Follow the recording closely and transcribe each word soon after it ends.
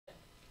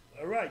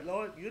right,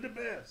 Lord. You're the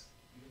best.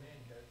 You the man,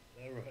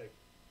 Coach. All right.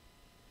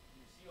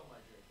 You see all my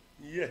drinking.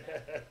 Yeah.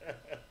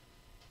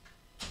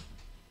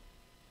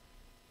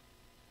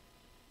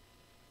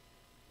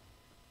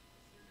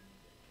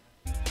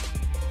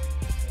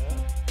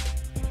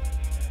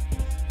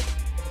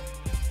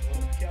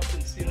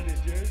 Captain sealing his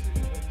jersey.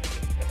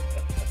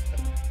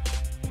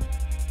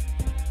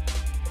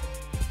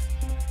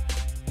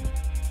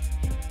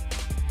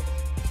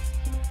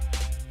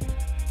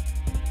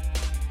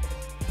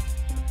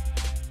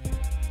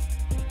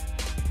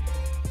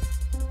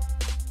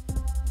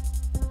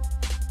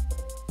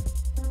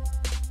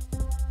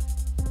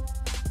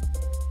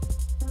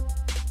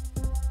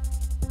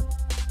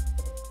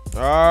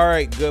 All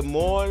right, good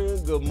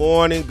morning, good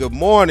morning, good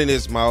morning,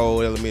 as my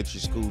old elementary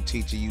school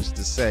teacher used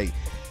to say.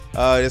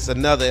 It's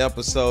another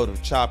episode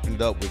of Chopping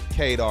It Up with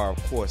Cador.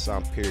 Of course,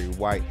 I'm Perry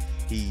White.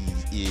 He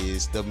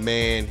is the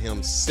man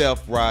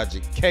himself,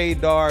 Roger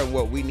Cador. And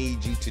what we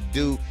need you to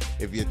do,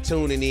 if you're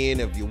tuning in,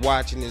 if you're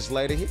watching this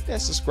later, hit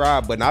that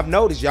subscribe button. I've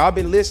noticed y'all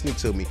been listening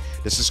to me.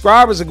 The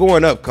subscribers are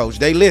going up, Coach.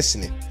 They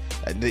listening.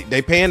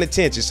 They paying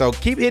attention. So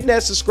keep hitting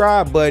that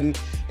subscribe button.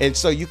 And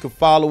so you can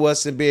follow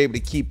us and be able to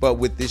keep up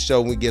with this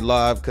show when we get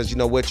live, because you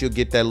know what? You'll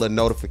get that little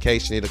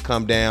notification. It'll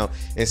come down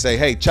and say,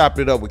 hey,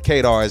 Chopping It Up with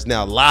Cador is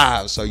now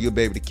live. So you'll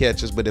be able to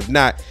catch us. But if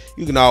not,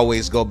 you can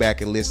always go back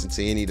and listen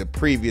to any of the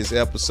previous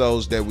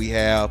episodes that we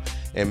have.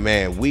 And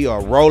man, we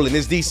are rolling.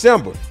 It's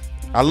December.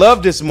 I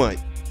love this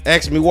month.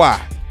 Ask me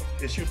why.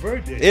 It's your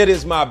birthday. It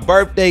is my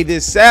birthday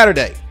this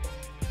Saturday.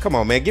 Come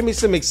on, man. Give me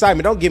some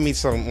excitement. Don't give me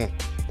some.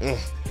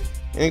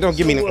 Ain't gonna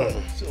give me.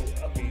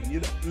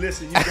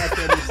 Listen, you got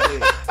to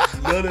understand.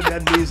 None of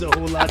that means a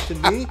whole lot to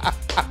me.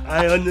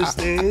 I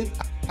understand.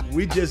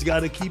 We just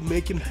got to keep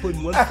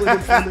putting one foot in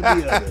front of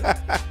the other.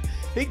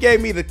 He gave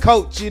me the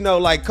coach,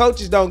 like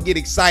coaches don't get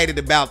excited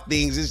about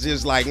things. It's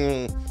just like,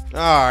 all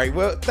right,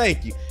 well,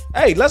 thank you.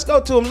 Hey, let's go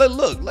to him.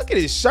 Look at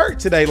his shirt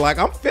today. Like,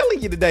 I'm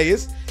feeling you today.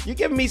 You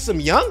giving me some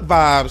young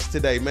vibes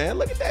today, man.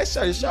 Look at that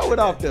shirt. Show it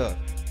off there.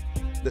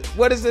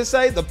 What does it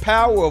say? The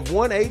power of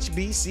one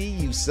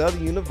HBCU,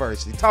 Southern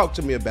University. Talk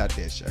to me about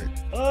that shirt.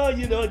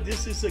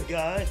 This is a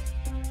guy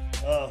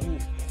who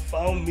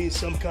found me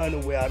some kind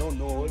of way. I don't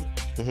know him.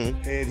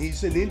 Mm-hmm. And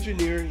he's an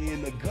engineer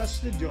in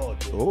Augusta,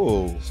 Georgia.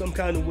 Oh. Some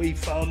kind of way he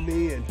found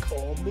me and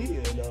called me.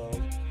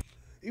 And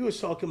he was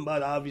talking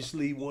about,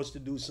 obviously, he wants to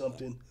do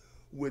something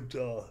with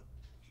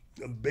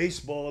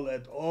baseball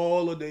at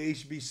all of the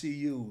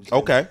HBCUs.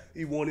 Okay. And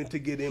he wanted to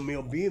get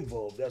MLB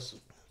involved. That's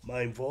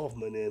my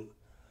involvement in.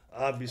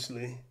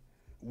 Obviously,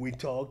 we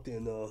talked,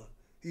 and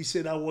he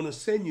said, I want to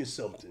send you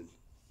something.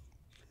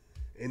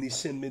 And he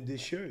sent me this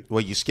shirt.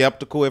 Were you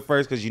skeptical at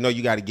first? Because you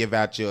got to give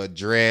out your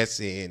address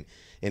and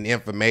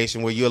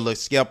information. Were you a little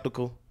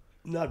skeptical?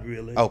 Not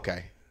really.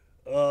 Okay.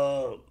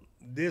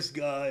 This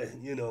guy,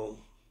 he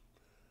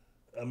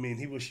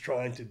was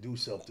trying to do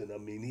something.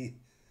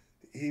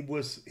 He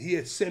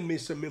had sent me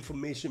some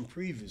information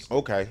previously.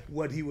 Okay.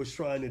 What he was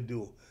trying to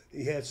do.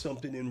 He had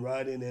something in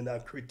writing, and I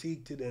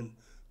critiqued it and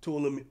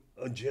told him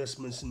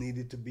adjustments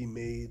needed to be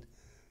made.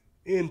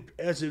 And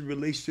as it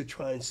relates to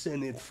try and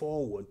send it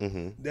forward,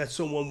 that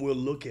someone will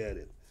look at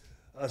it.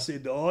 I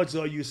said, the odds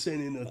are you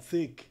sending a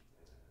thick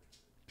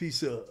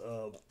piece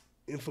of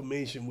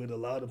information with a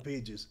lot of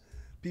pages.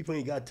 People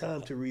ain't got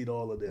time to read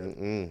all of that.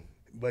 Mm-mm.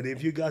 But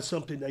if you got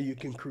something that you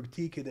can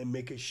critique it and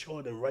make it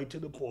short and right to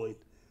the point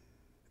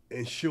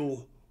and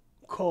show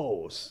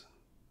cause,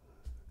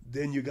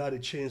 then you got a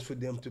chance for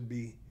them to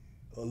be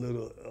a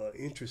little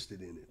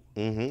interested in it.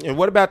 Mm-hmm. And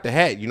what about the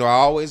hat? I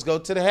always go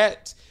to the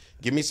hat.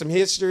 Give me some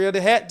history of the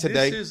hat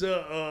today. This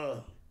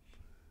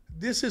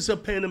is a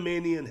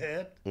Panamanian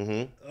hat.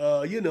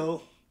 Mm-hmm.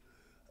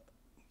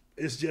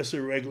 It's just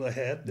a regular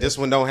hat. This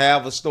one don't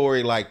have a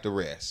story like the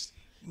rest.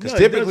 Because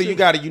typically you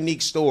got a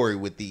unique story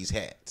with these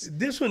hats.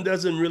 This one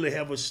doesn't really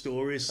have a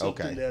story. It's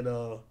something that,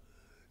 I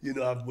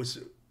was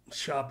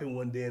shopping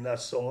one day and I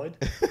saw it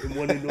in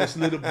one of those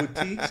little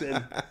boutiques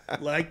and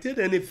liked it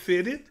and it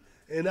fitted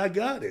and I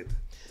got it.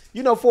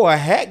 For a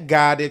hat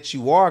guy that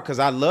you are, because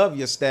I love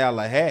your style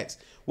of hats,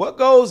 what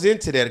goes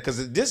into that?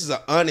 Because this is an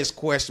honest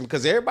question,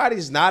 because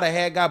everybody's not a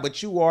hat guy,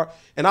 but you are,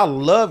 and I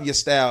love your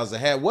style as a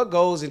hat. What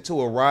goes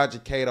into a Roger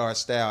Cador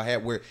style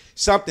hat where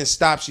something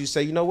stops you,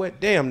 say, you know what,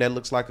 damn, that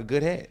looks like a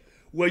good hat?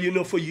 Well,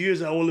 for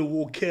years I only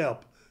wore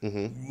cap.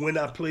 Mm-hmm. When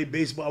I played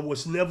baseball, I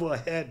was never a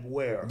hat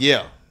wearer.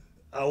 Yeah.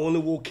 I only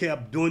wore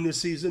cap during the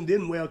season,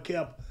 didn't wear a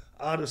cap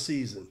out of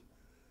season.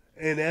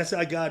 And as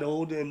I got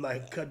older and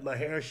cut my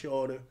hair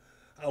shorter,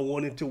 I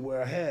wanted to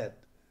wear a hat.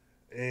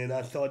 And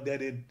I thought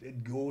that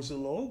it goes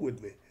along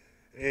with me.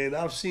 And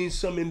I've seen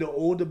some in the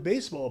older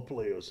baseball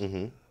players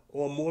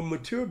or more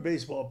mature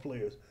baseball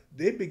players.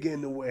 They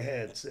began to wear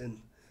hats and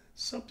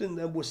something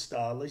that was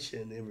stylish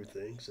and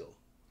everything. So,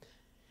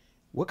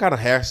 what kind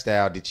of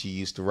hairstyle did you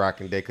used to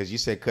rock in the day? Because you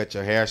said cut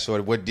your hair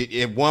short.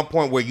 At one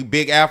point, were you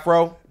big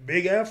afro?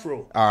 Big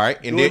afro. All right.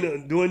 And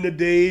during the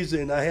days,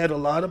 and I had a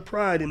lot of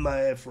pride in my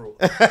afro.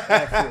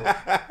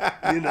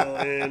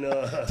 And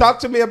talk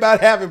to me about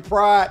having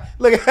pride.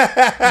 Look.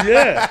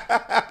 Yeah.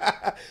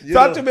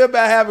 Talk to me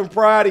about having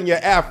pride in your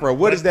afro.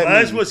 What does that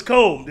mean? Mine was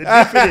combed. The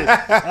difference is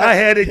I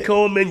had it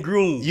combed and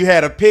groomed. You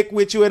had a pick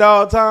with you at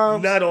all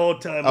times? Not all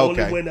time.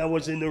 Okay. Only when I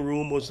was in the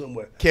room or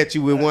somewhere. Catch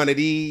you with one of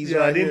these. Yeah,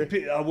 right I didn't.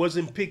 here? I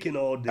wasn't picking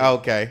all day.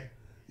 Okay.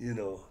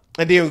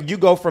 And then you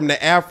go from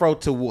the afro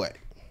to what?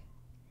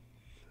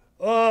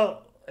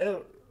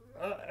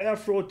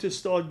 Afro to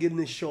start getting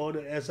it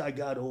shorter as I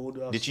got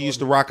older. Did you used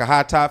to rock a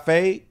high top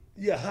fade?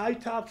 Yeah, high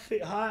top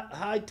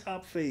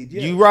fade.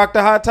 Yeah. You rocked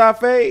the high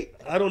top fade?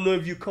 I don't know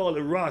if you call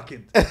it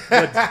rocking,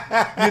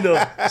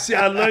 but see,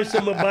 I learned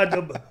something about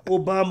the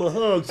Obama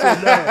hug. So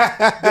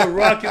now the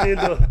rocking in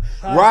the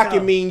high rocking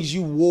top. means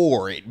you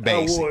wore it,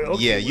 basically. I wore it.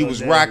 Okay, yeah, you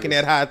was rocking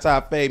that high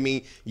top fade.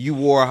 Mean you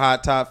wore a high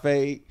top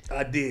fade?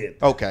 I did.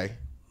 Okay.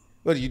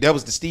 That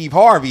was the Steve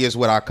Harvey is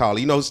what I call it.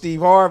 You know Steve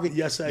Harvey?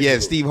 Yes, I Yeah,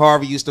 do. Steve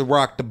Harvey used to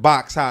rock the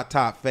box high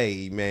top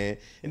fade, man.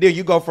 And then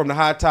you go from the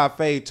high top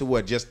fade to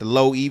what? Just the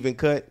low even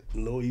cut?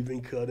 Low even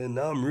cut, and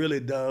now I'm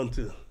really down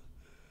to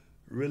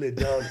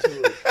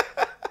it.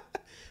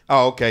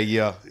 Oh, okay,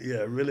 yeah.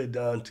 Yeah, really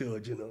down to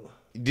it,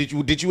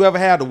 Did you ever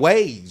have the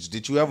waves?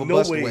 Did you ever No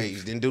bust waves. the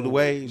waves? Didn't do the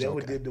waves? Never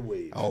Okay. did the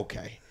waves.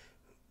 Okay.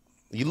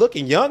 You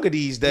looking younger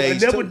these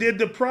days. I never too. did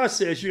the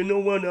process. When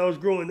I was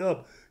growing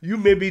up, you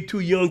may be too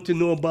young to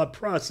know about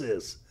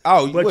process.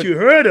 Oh, but what? you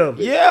heard of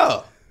it.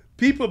 Yeah.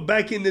 People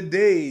back in the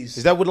days,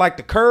 Is that with like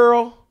the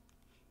curl?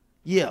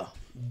 Yeah.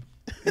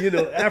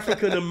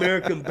 African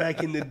American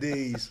back in the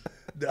days,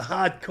 the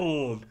hot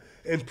comb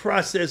and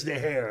process their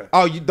hair.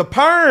 Oh, the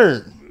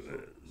perm.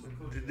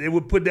 They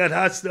would put that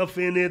hot stuff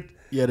in it.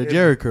 Yeah, the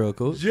Jerry curl,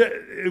 coach.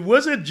 It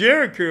wasn't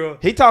Jerry curl.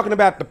 He talking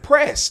about the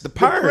press, the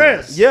perm.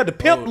 press. Yeah, the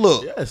pimp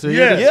look. Yeah, so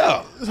Yes.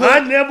 Yeah. I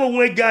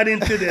never got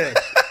into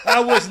that. I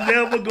was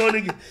never going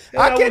to get.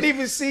 I can't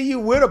even see you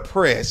with a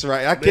press,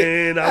 right? I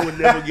can't. Man, I would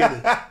never get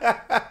it.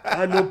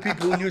 I know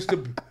people who used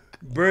to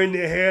burn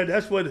their hair.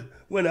 That's what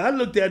when I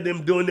looked at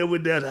them doing it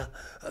with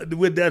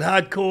that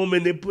hot comb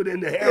and they put in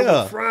the hair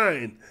Yeah. was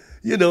frying.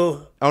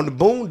 On the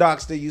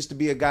Boondocks, there used to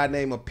be a guy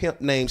named a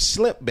pimp named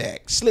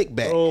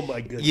Slickback. Oh my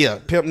goodness. Yeah,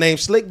 pimp named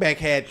Slickback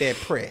had that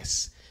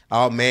press.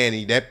 Oh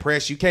man, that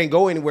press you can't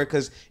go anywhere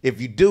because if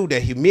you do, the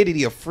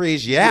humidity will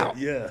frizz you out.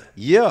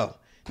 Yeah.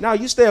 No,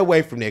 you stay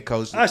away from that,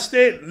 coach. I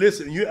stayed.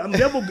 Listen,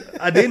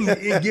 I didn't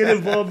get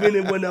involved in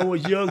it when I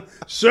was young.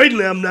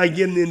 Certainly, I'm not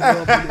getting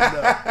involved in it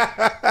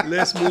now.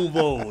 Let's move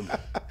on.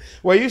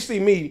 Well, you see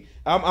me,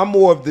 I'm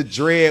more of the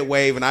dread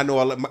wave, and I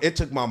know it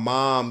took my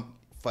mom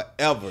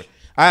forever.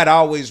 I had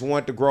always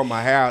wanted to grow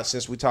my hair out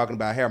since we're talking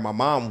about hair. My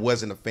mom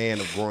wasn't a fan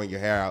of growing your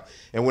hair out.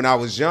 And when I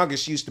was younger,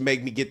 she used to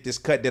make me get this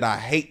cut that I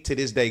hate to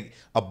this day,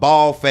 a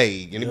ball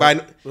fade.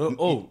 Anybody?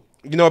 Oh,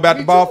 you know about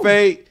the ball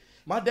fade?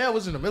 my dad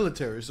was in the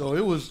military, so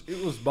it was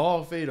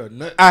ball fade or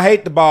nothing. I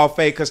hate the ball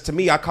fade because to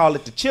me, I call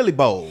it the chili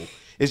bowl.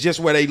 It's just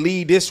where they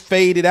leave this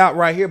faded out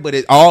right here, but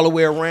it all the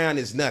way around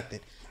is nothing.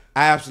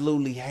 I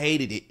absolutely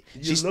hated it.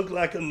 You look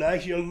like a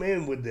nice young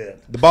man with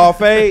that. The ball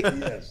fade?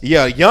 Yes.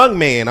 Yeah, young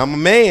man. I'm a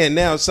man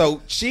now.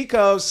 So she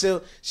comes,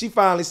 so she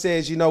finally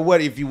says, you know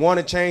what? If you want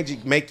to change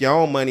it, make your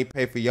own money,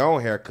 pay for your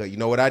own haircut. You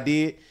know what I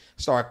did?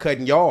 Start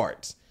cutting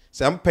yards.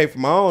 So I'm going to pay for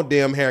my own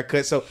damn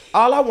haircut. So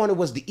all I wanted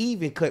was the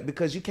even cut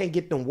because you can't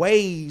get them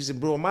waves.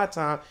 And during my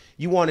time,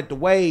 you wanted the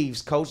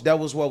waves, coach. That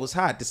was what was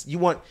hot.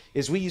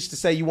 As we used to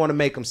say, you want to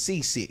make them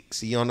seasick.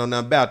 So you don't know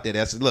nothing about that.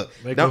 That's look.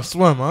 Make them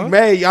swim, huh?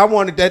 Man, I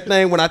wanted that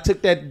thing when I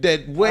took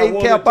that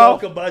wave cap I off.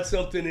 want to talk about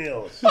something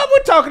else. Well,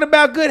 we're talking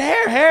about good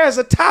hair. Hair is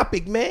a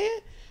topic, man.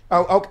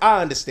 Oh,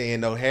 I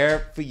understand, though.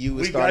 Hair for you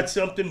is We got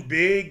something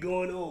big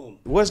going on.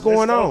 What's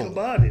going Let's on? talk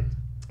about it.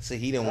 See,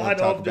 he didn't I want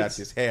to talk don't about dis-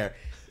 his hair.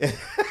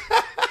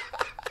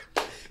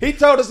 He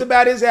told us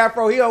about his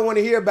afro. He don't want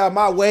to hear about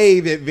my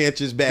wave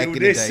adventures back in the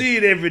day. They see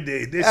it every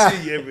day. They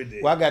see you every day.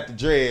 Well, I got the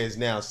dreads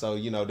now, so,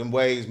 them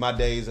waves, my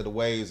days of the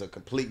waves are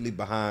completely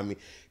behind me.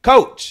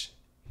 Coach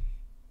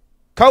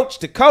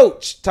to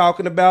coach,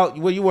 talking about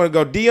where you want to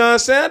go, Deion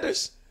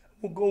Sanders?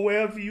 We'll go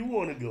wherever you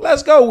want to go.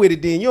 Let's go with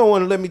it then. You don't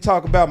want to let me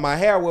talk about my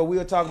hair where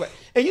we'll talk about.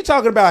 And you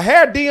talking about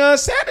hair, Deion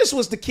Sanders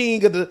was the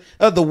king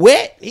of the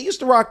wet. He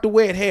used to rock the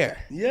wet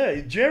hair.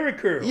 Yeah, Jerry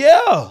curl.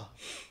 Yeah.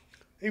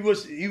 He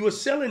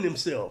was selling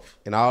himself.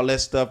 And all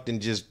that stuff then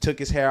just took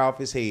his hair off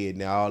his head.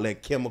 Now all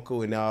that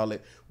chemical and all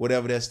that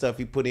whatever that stuff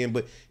he put in.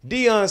 But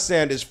Deion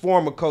Sanders,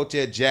 former coach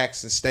at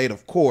Jackson State,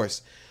 of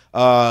course,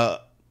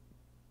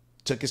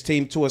 took his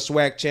team to a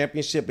SWAC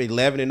championship,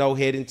 11-0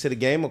 heading to the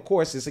game. Of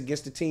course, it's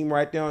against the team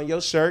right there on your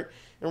shirt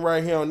and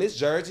right here on this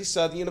jersey,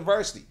 Southern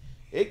University.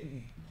 It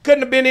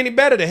couldn't have been any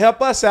better to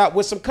help us out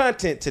with some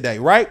content today,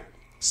 right?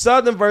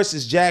 Southern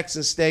versus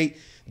Jackson State.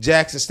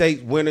 Jackson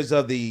State winners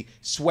of the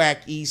SWAC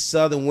East,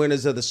 Southern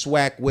winners of the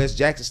SWAC West.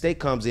 Jackson State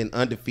comes in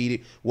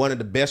undefeated, one of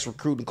the best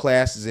recruiting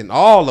classes in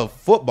all of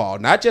football,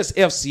 not just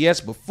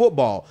FCS, but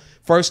football.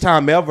 First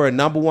time ever a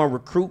number one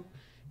recruit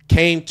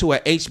came to a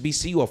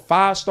HBCU, a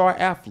five-star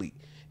athlete.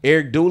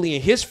 Eric Dooley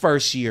in his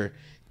first year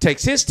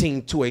takes his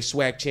team to a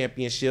SWAC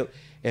championship.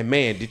 And,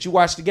 man, did you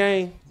watch the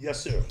game?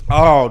 Yes, sir.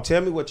 Oh,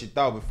 tell me what you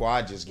thought before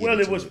I just get Well,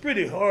 into it was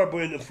pretty horrible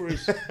in the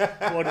first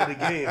part of the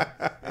game,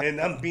 and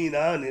I'm being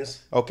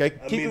honest. Okay,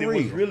 I keep mean, it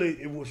real.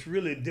 it was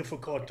really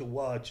difficult to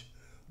watch.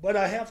 But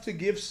I have to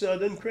give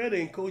Southern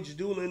credit and Coach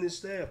Dooley and his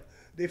staff.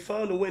 They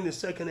found a way in the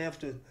second half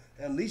to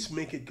at least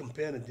make it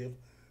competitive.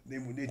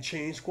 They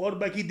changed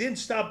quarterback. He didn't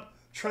stop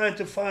trying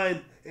to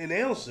find an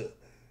answer.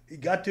 He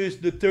got to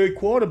the third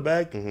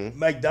quarterback,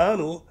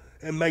 McDonald,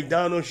 and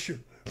McDonald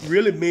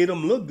really made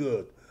him look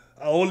good.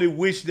 I only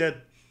wish that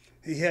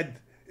he had,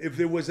 if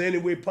there was any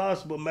way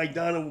possible,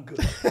 McDonald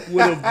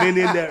would have been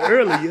in there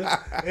earlier,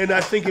 and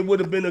I think it would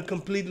have been a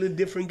completely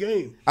different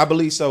game. I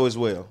believe so as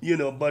well. You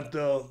know, but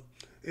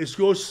it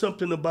goes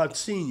something about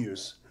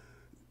seniors.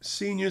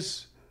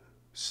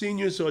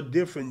 Seniors are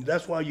different.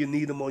 That's why you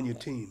need them on your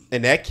team.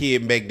 And that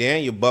kid,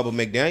 McDaniel, Bubba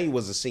McDaniel,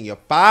 was a senior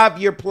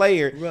 5-year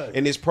player. Right.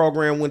 And this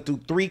program went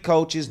through 3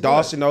 coaches,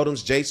 Dawson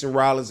Odoms, Jason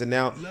Rollins, and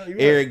now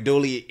Eric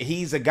Dooley.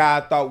 He's a guy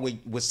I thought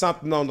with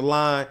something on the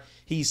line,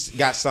 he's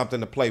got something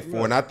to play for.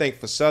 Right. And I think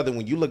for Southern,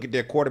 when you look at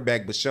their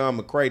quarterback, Bashawn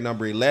McCray,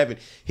 number 11,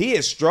 he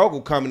has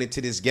struggled coming into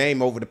this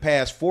game. Over the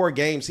past 4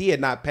 games, he had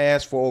not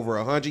passed for over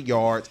 100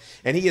 yards,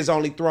 and he has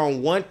only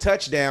thrown 1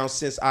 touchdown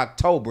since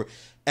October.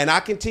 And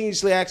I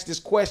continuously ask this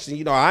question.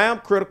 You know, I am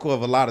critical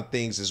of a lot of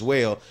things as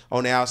well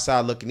on the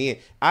outside looking in.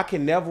 I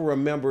can never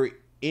remember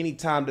any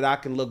time that I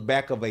can look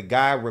back of a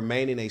guy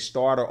remaining a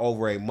starter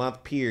over a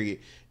month period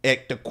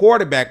at the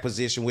quarterback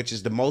position, which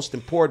is the most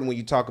important when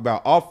you talk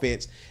about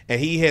offense, and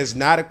he has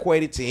not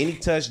equated to any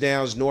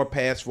touchdowns nor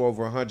passed for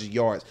over 100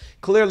 yards.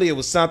 Clearly, it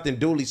was something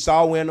Dooley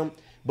saw in him.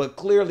 But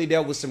clearly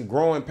there was some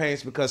growing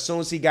pains because as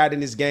soon as he got in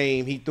this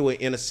game, he threw an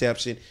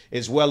interception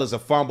as well as a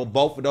fumble.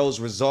 Both of those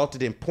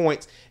resulted in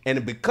points.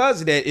 And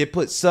because of that, it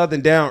put Southern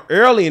down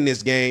early in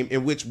this game,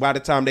 in which by the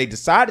time they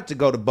decided to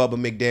go to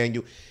Bubba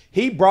McDaniel,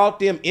 he brought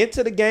them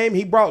into the game.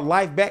 He brought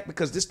life back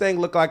because this thing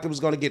looked like it was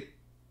going to get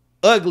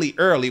ugly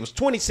early. It was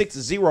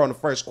 26-0 in the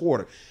first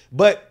quarter.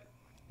 But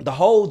the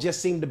hole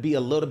just seemed to be a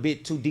little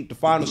bit too deep. The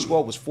final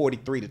score was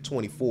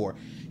 43-24.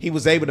 He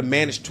was able to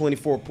manage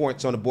 24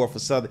 points on the board for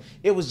Southern.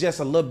 It was just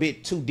a little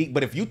bit too deep.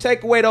 But if you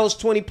take away those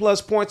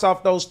 20-plus points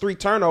off those 3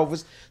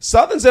 turnovers,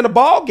 Southern's in a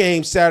ball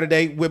game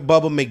Saturday with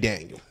Bubba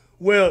McDaniel.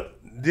 Well,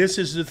 this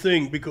is the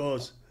thing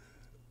because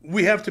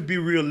we have to be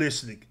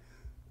realistic.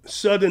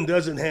 Southern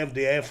doesn't have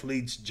the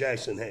athletes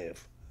Jackson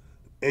have.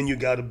 And you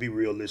got to be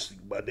realistic.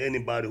 But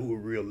anybody who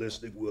is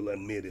realistic will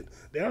admit it.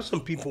 There are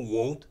some people who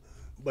won't,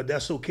 but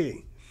that's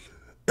okay.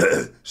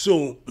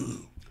 So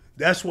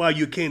that's why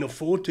you can't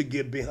afford to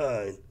get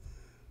behind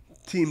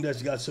a team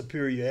that's got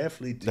superior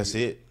athletes. That's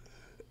it.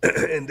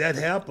 And that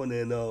happened,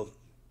 and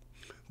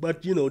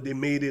but you know they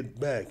made it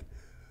back.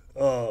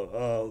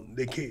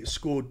 They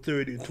scored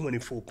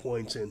 24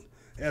 points, and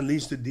at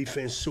least the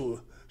defense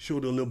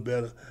showed a little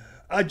better.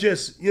 I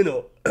just, you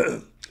know,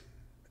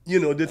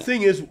 the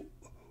thing is,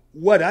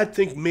 what I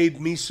think made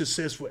me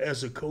successful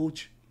as a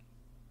coach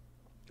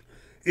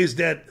is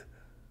that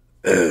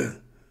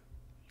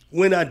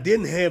when I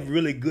didn't have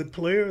really good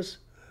players,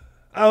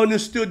 I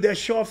understood their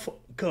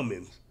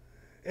shortcomings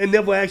and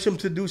never asked them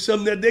to do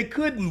something that they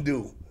couldn't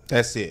do.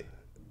 That's it.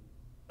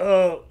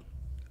 At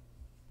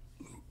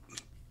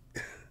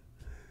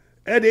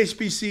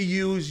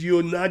HBCUs,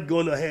 you're not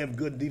going to have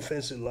good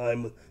defensive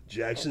linemen.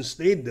 Jackson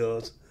State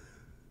does.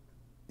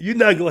 You're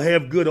not going to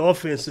have good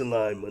offensive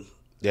linemen.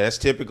 Yeah, that's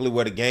typically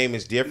where the game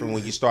is different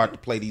when you start to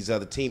play these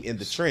other teams in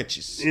the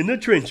trenches. In the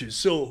trenches.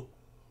 So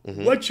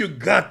what you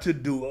got to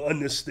do,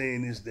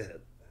 understand, is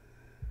that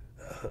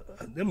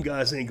them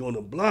guys ain't going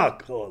to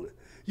block on it.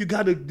 You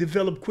got to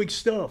develop quick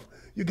stuff.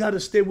 You got to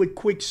stay with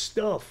quick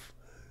stuff.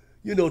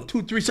 You know,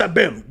 2, 3 shots,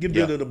 bam, give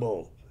rid of the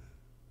ball.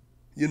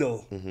 You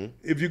know,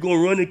 if you're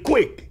going to run it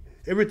quick,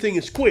 everything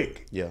is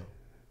quick. Yeah.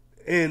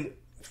 And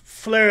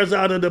flares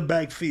out of the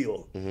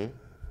backfield.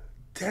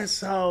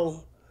 That's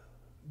how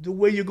the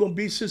way you're going to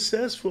be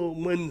successful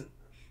when,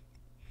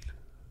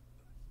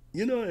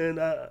 you know, and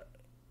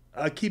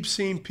I keep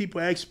seeing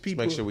people ask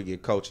people. Make sure we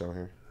get Coach on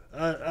here.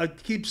 I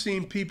keep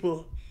seeing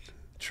people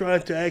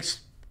trying to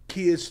ask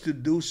kids to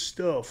do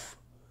stuff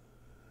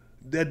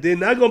that they're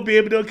not going to be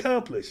able to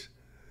accomplish.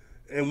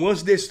 And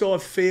once they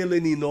start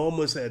failing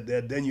enormous at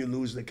that, then you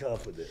lose the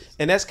confidence.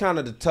 And that's kind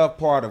of the tough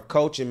part of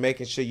coaching,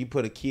 making sure you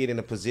put a kid in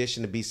a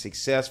position to be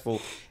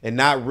successful and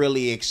not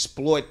really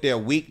exploit their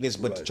weakness,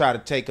 but to try to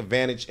take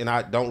advantage. And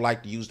I don't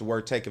like to use the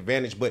word take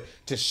advantage, but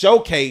to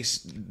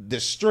showcase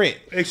the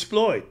strength.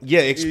 Exploit.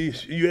 Yeah.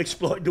 You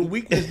exploit the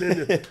weakness.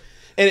 Then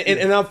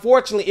and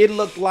unfortunately, it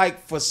looked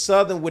like for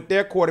Southern with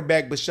their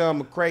quarterback,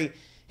 Bashawn McCray,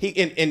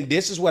 and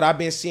this is what I've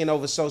been seeing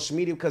over social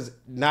media, because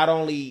not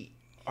only –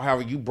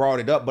 however you brought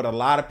it up, but a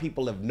lot of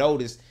people have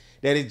noticed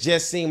that it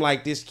just seemed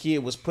like this kid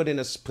was put in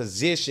a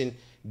position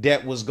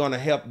that was going to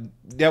help,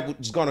 that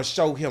was going to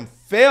show him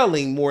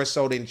failing more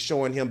so than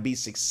showing him be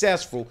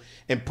successful,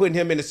 and putting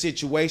him in a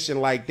situation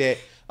like that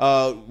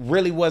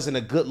really wasn't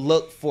a good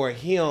look for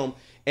him.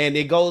 And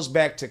it goes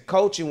back to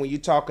coaching when you're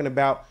talking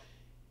about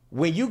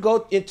when you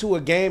go into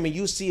a game and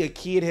you see a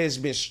kid has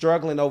been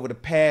struggling over the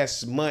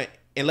past month,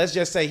 and let's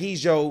just say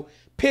he's your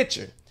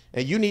pitcher,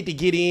 and you need to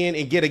get in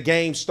and get a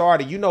game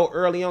started, you know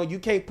early on you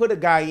can't put a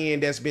guy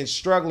in that's been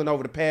struggling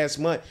over the past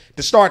month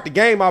to start the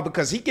game out,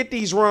 because he get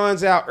these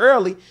runs out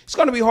early. It's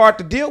going to be hard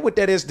to deal with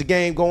that as the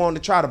game go on, to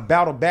try to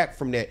battle back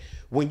from that.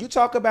 When you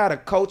talk about a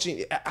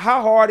coaching,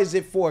 how hard is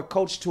it for a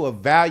coach to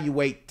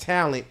evaluate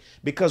talent?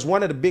 Because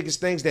one of the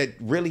biggest things that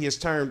really has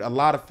turned a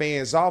lot of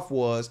fans off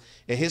was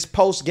in his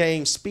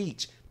post-game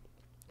speech,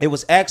 it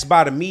was asked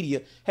by the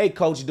media, hey,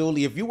 Coach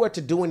Dooley, if you were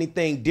to do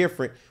anything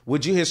different,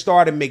 would you have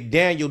started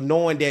McDaniel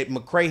knowing that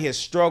McCray has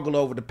struggled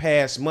over the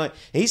past month?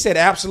 And he said,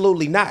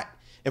 absolutely not.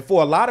 And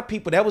for a lot of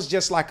people, that was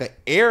just like an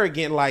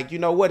arrogant, like, you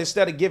know what,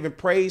 instead of giving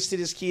praise to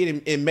this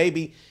kid and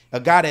maybe a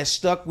guy that's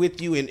stuck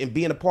with you and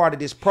being a part of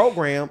this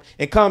program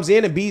and comes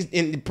in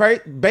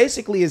and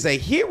basically is a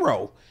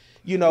hero,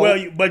 you know.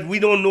 Well, but we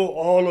don't know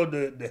all of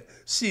the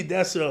see,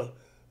 that's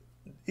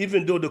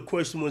even though the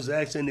question was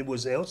asked and it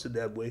was answered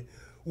that way,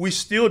 we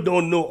still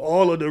don't know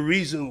all of the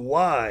reason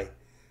why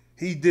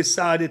he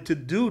decided to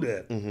do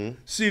that. Mm-hmm.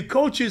 See,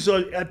 coaches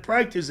are at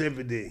practice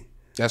every day.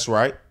 That's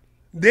right.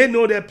 They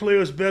know that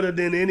players better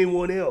than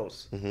anyone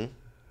else. Mm-hmm.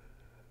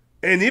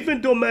 And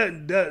even though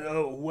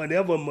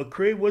whatever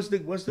McCray was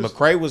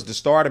McCray was the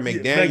starter,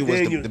 McDaniel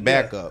was the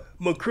backup.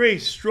 Yeah. McCray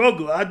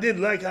struggled. I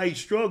didn't like how he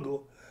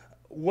struggled.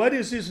 What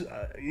is his?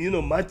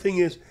 My thing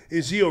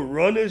is he a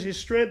runner, his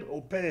strength,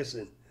 or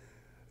passing?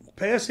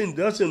 Passing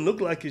doesn't look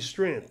like his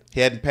strength.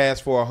 He hadn't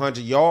passed for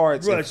 100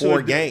 yards in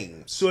 4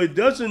 games. So it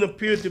doesn't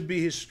appear to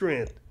be his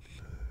strength.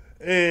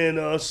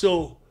 And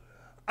so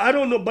I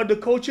don't know, but the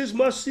coaches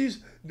must see.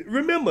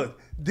 Remember,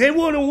 they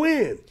want to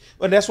win.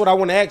 Well, that's what I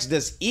want to ask.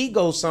 Does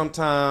ego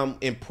sometime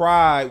and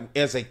pride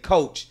as a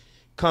coach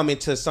come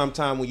into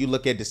sometime when you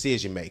look at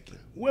decision making?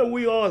 Well,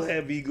 we all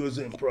have egos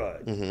and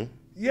pride. Mm-hmm.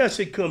 Yes,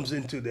 it comes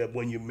into that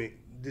when you make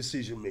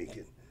decision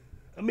making.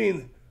 I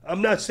mean,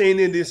 I'm not saying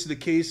that this is the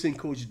case in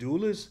Coach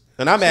Dooley's.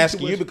 And I'm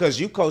asking you because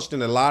you coached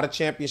in a lot of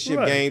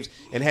championship games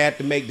and had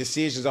to make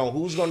decisions on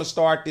who's going to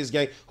start this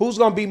game, who's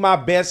going to be my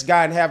best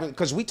guy, and having,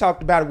 because we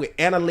talked about it with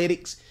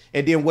analytics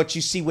and then what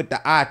you see with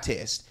the eye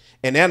test.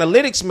 And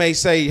analytics may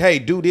say, hey,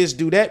 do this,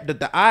 do that. But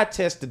the eye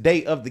test the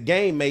day of the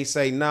game may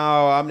say,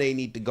 no, I may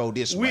need to go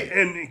this way.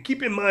 And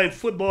keep in mind,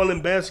 football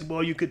and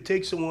basketball, you could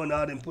take someone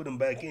out and put them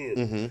back in.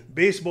 Mm-hmm.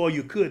 Baseball,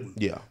 you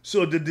couldn't. Yeah.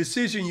 So the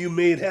decision you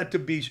made had to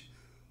be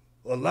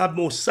a lot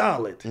more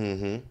solid.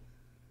 Mm-hmm.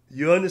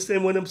 You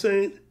understand what I'm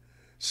saying?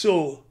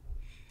 So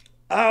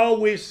I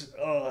always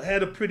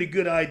had a pretty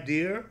good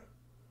idea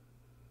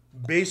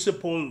based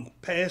upon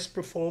past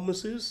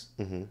performances,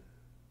 mm-hmm.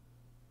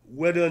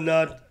 whether or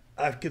not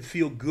I could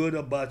feel good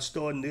about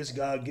starting this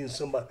guy against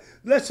somebody.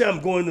 Let's say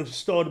I'm going to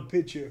start a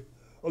pitcher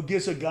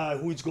against a guy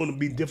who's going to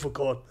be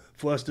difficult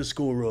for us to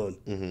score run.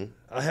 Mm-hmm.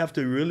 I have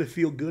to really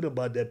feel good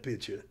about that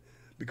pitcher,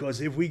 because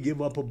if we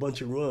give up a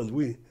bunch of runs,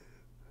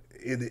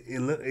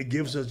 it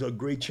gives us a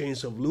great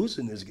chance of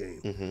losing this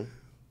game. Mm-hmm.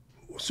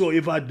 So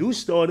if I do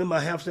start him,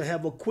 I have to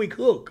have a quick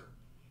hook.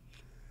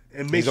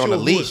 And make He's sure on a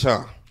leash,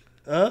 huh?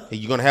 Huh?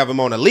 You're going to have him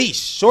on a leash,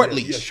 short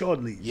leash. Yeah,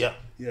 short leash. Yeah.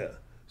 Yeah.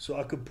 So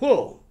I could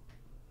pull.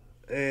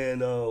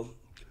 And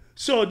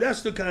so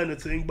that's the kind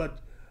of thing. But,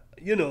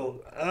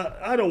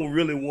 I don't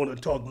really want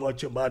to talk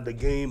much about the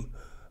game.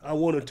 I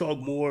want to talk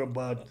more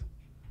about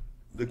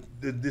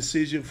the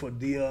decision for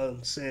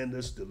Deion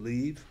Sanders to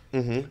leave.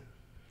 Mm-hmm.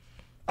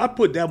 I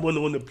put that one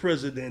on the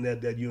president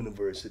at that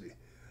university.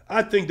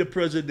 I think the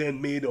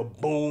president made a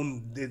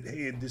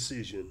bonehead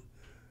decision.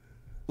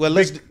 Well,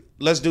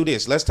 let's do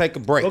this. Let's take a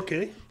break.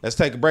 Okay. Let's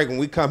take a break. When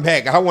we come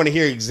back, I want to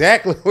hear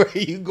exactly where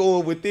you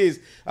going with this.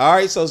 All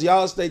right, so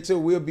y'all stay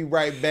tuned. We'll be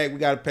right back. We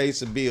got to pay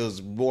some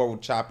bills. More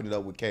with Chopping It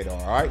Up with Cador.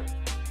 All right?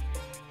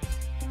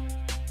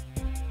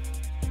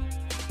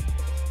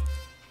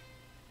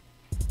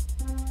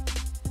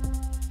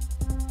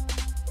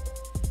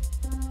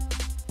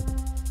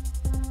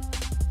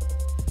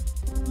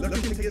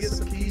 Looking to get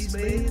some keys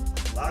made,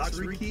 locks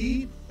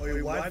rekeyed, or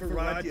a wide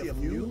variety of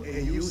new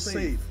and used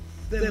safe?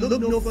 Then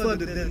look no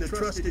further than the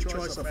trusted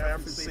choice of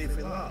African Safe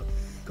and Lock.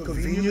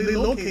 Conveniently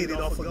located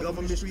off of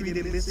Government Street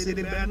in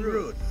Mid-City, Baton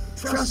Rouge.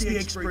 Trust the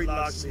expert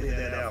locksmith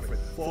at Alfred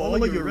for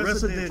all of your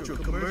residential,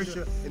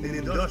 commercial, and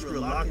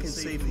industrial lock and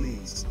safe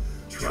needs.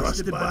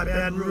 Trusted by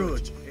Baton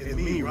Rouge and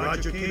me,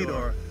 Roger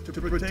Cador,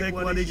 to protect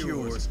what is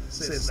yours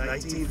since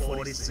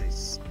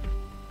 1946.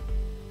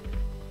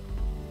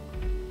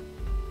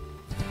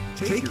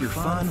 Take your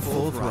fun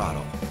full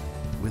throttle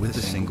with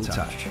a single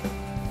touch.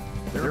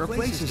 There are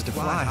places to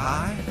fly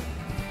high,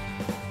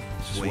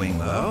 swing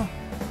low,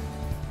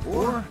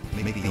 or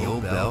make the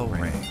old bell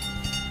ring.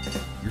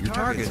 Your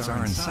targets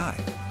are in sight.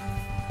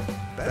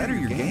 Better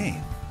your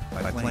game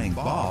by playing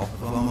ball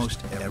of almost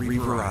every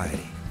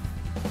variety.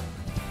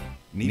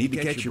 Need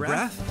to catch your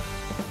breath?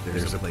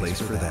 There's a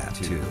place for that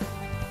too.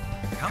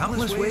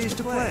 Countless ways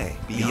to play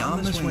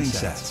beyond the swing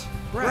sets.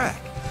 Breck,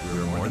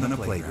 we're more than a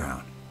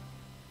playground.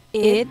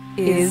 It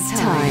is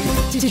time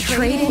to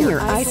trade in your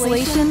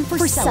isolation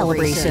for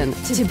celebration,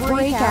 to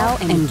break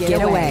out and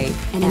get away.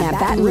 And at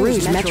Baton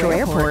Rouge Metro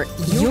Airport,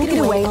 you'll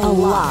get away a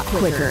lot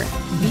quicker.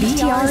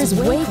 BTR is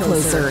way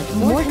closer,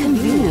 more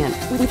convenient,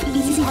 with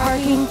easy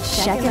parking,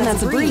 check-in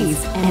that's a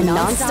breeze, and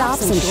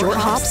non-stops and short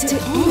hops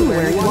to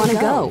anywhere you want to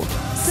go.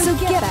 So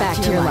get back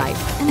to your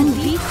life and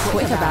be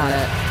quick about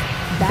it.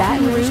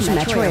 Baton Rouge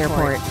Metro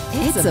Airport.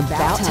 It's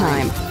about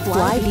time.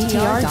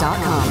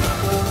 FlyBTR.com.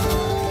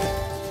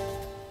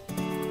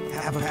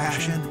 Have a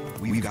passion?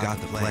 We've got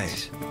the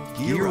place.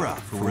 Gear up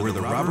for where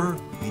the rubber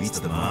meets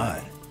the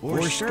mud.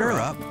 Or stir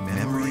up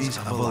memories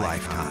of a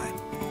lifetime.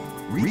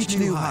 Reach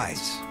new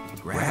heights.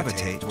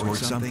 Gravitate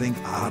towards something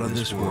out of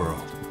this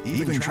world.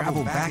 Even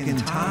travel back in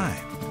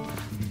time.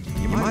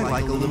 You might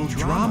like a little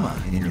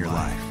drama in your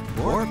life.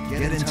 Or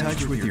get in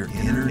touch with your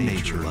inner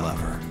nature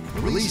lover.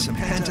 Release some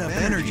pent-up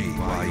energy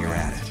while you're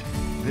at it.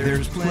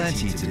 There's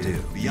plenty to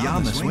do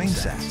beyond the swing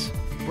sets.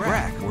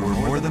 BRAC, we're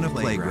more than a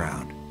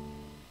playground.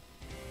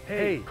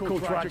 Hey,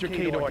 Coach Roger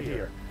Cador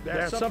here.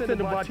 There's something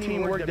about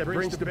teamwork that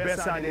brings the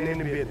best out in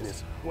any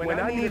business. When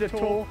I need a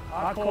tow,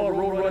 I call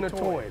Roadrunner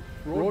Towing.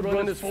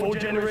 Roadrunner's 4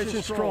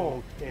 generations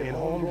strong and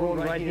homegrown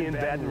right here in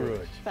Baton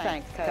Rouge.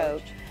 Thanks,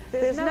 Coach.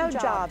 There's no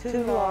job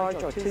too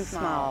large or too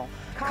small.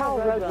 Call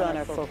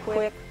Roadrunner for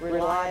quick,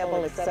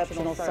 reliable,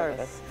 exceptional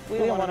service. We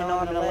don't want an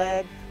arm and a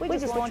leg. We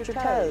just want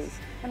your toes.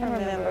 And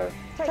remember,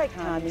 take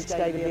time each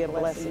day to be a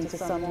blessing to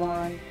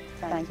someone.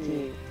 Thank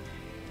you.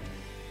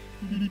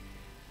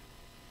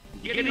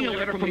 Getting a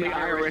letter from the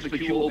IRS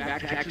that you owe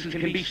back taxes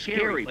can be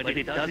scary, but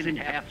it doesn't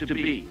have to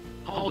be.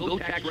 Call Go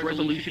Tax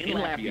Resolution in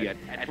Lafayette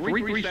at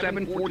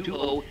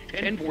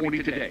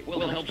 337-420-1040 today.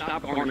 We'll help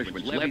stop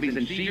garnishments, levies,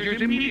 and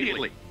seizures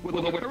immediately. With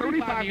over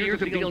 35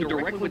 years of dealing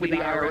directly with the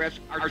IRS,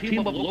 our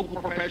team of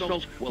local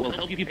professionals will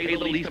help you pay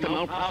the least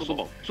amount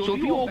possible. So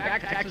if you owe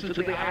back taxes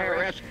to the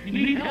IRS, you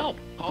need help.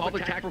 Call the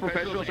tax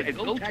professionals at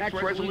Go Tax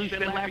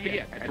Resolution in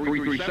Lafayette at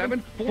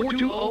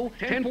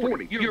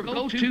 337-420-1040. Your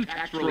go-to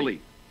tax relief.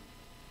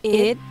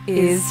 It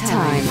is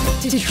time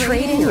to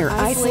trade in your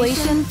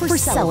isolation for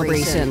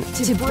celebration,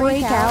 to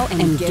break out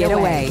and get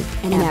away.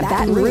 And at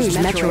Baton Rouge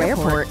Metro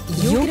Airport,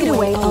 you'll get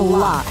away a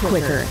lot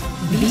quicker.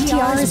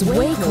 BTR is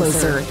way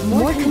closer,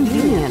 more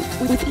convenient,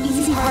 with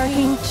easy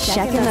parking,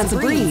 check-in that's a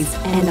breeze,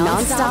 and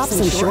non-stops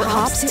and short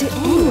hops to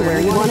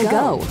anywhere you want to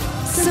go.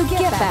 So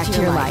get back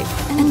to your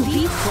life and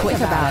be quick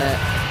about it.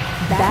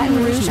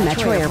 Baton Rouge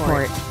Metro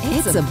Airport.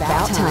 It's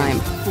about time.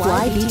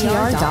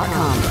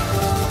 FlyBTR.com.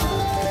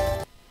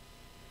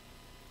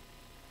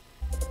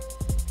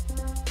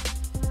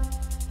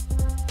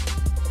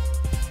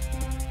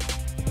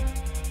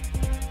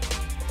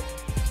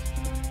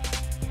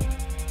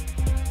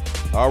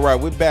 All right,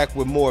 we're back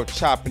with more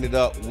Chopping It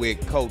Up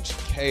with Coach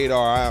Cador.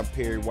 I'm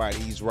Perry White.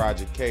 He's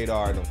Roger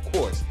Cador. And, of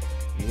course,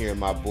 you hear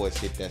my voice,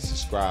 hit that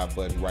subscribe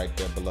button right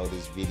there below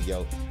this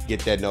video. Get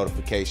that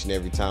notification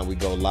every time we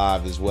go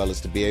live, as well as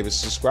to be able to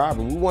subscribe.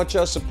 And we want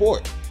your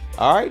support.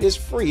 All right, it's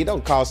free. It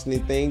don't cost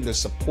anything to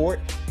support.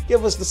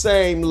 Give us the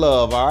same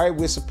love, all right?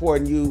 We're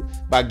supporting you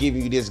by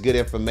giving you this good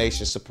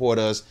information. Support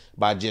us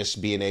by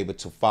just being able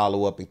to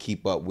follow up and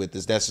keep up with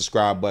us. That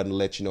subscribe button will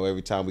let you know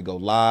every time we go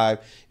live,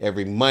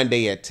 every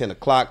Monday at 10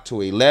 o'clock to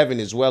 11,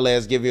 as well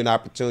as give you an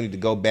opportunity to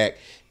go back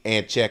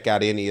and check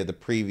out any of the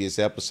previous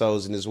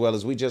episodes. And as well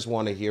as we just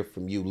want to hear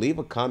from you. Leave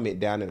a comment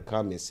down in the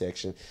comment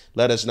section.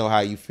 Let us know how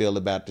you feel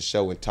about the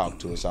show and talk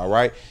to us, all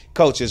right?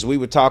 Coaches, we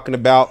were talking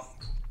about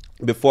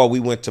before we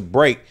went to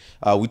break,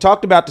 we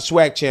talked about the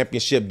SWAC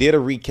championship, did a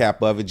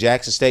recap of it.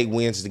 Jackson State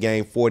wins the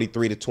game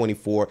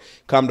 43-24.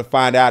 Come to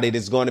find out it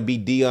is going to be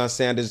Deion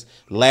Sanders'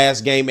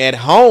 last game at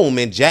home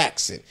in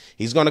Jackson.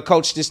 He's going to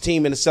coach this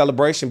team in the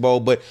Celebration Bowl.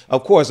 But,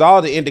 of course,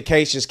 all the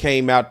indications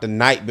came out the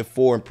night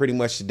before and pretty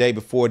much the day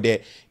before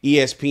that.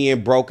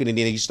 ESPN broke it, and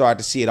then you start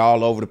to see it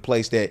all over the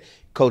place that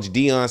Coach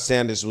Deion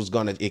Sanders was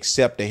going to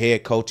accept a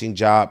head coaching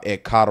job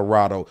at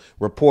Colorado.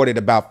 Reported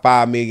about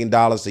 $5 million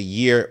a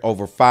year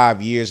over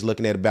 5 years,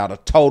 looking at about a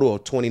total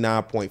of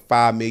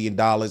 $29.5 million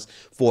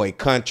for a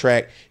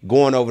contract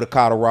going over to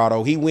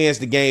Colorado. He wins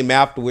the game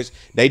afterwards.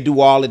 They do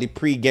all of the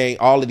pregame,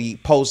 all of the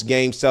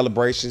post-game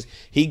celebrations.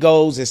 He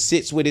goes and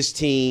sits with his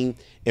team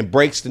and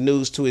breaks the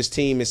news to his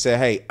team and said,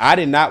 hey, I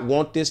did not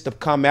want this to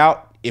come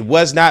out. It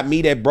was not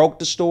me that broke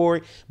the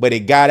story, but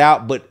it got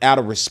out. But out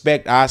of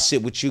respect, I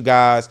sit with you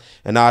guys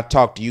and I'll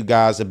talk to you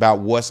guys about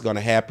what's going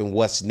to happen,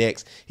 what's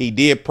next. He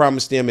did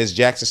promise them, as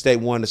Jackson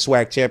State won the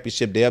SWAC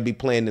championship, they'll be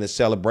playing in the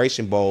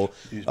Celebration Bowl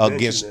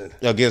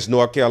against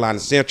North Carolina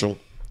Central.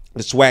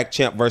 The SWAC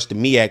champ versus the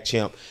MEAC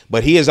champ.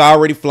 But he has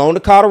already flown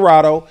to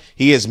Colorado.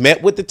 He has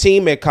met with the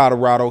team at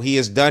Colorado. He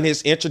has done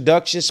his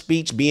introduction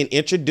speech, being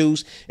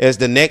introduced as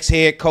the next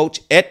head coach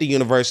at the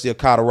University of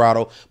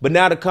Colorado. But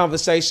now the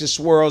conversation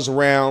swirls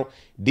around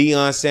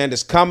Deion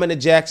Sanders coming to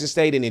Jackson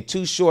State, and in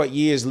 2 short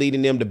years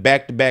leading them to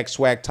back-to-back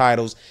SWAC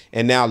titles,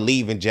 and now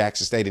leaving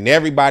Jackson State. And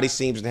everybody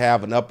seems to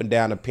have an up and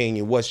down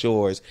opinion. What's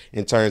yours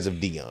in terms of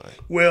Deion?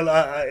 Well,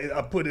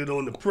 I put it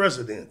on the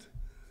president.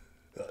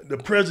 The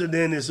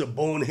president is a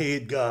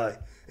bonehead guy,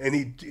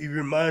 and he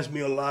reminds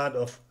me a lot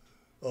of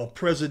a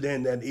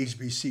president at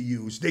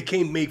HBCUs. They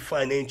can't make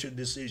financial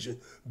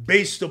decisions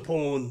based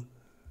upon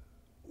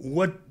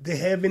what they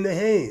have in their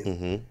hand.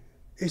 Mm-hmm.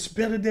 It's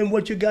better than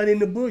what you got in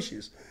the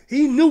bushes.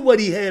 He knew what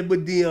he had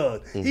with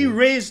Deion. He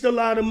raised a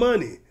lot of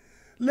money.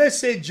 Let's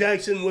say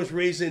Jackson was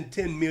raising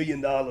 $10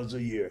 million a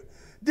year.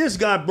 This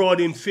guy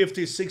brought in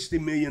 $50, $60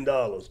 million.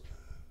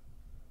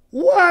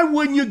 Why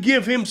wouldn't you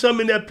give him some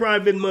of that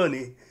private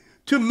money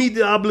to meet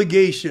the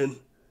obligation,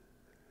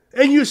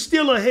 and you're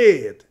still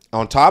ahead?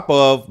 On top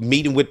of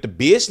meeting with the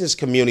business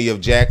community of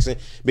Jackson,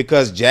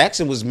 because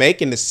Jackson was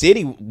making the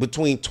city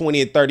between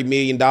 $20 and $30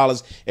 million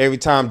every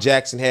time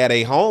Jackson had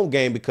a home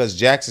game, because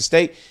Jackson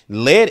State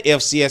led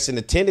FCS in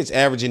attendance,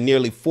 averaging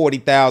nearly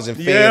 40,000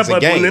 fans a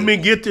game. But let me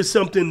get to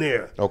something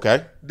there.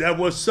 Okay. That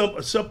was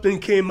something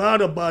came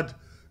out about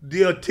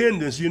the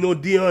attendance. You know,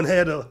 Deion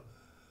had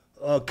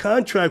a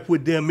contract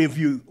with them. If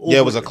you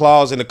it was a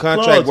clause in the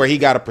contract where he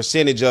got a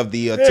percentage of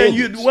the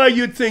attendance. And why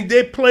you think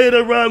they played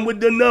around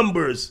with the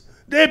numbers?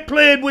 They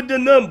played with the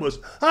numbers.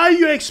 How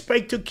you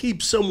expect to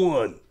keep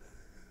someone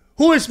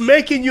who is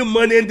making you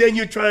money and then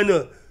you're trying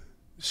to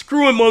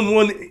screw him on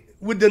one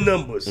with the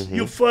numbers?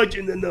 You're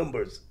fudging the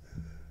numbers.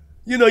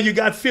 You know, you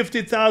got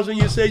 50,000,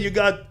 you say you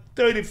got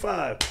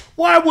 35.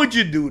 Why would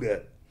you do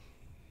that?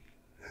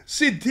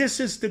 See,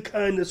 this is the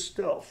kind of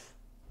stuff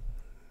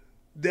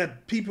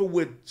that people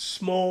with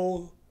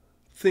small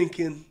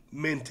thinking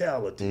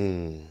mentality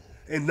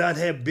and not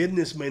have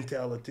business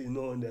mentality,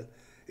 knowing that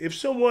if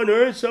someone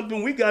earns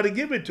something, we got to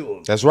give it to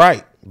them. That's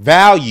right.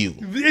 Value.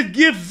 It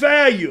gives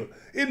value.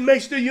 It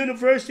makes the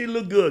university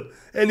look good.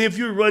 And if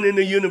you're running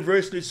the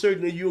university,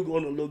 certainly you're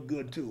going to look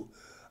good too.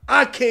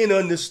 I can't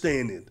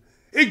understand it.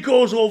 It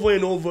goes over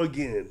and over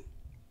again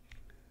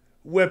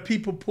where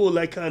people pull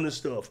that kind of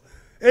stuff.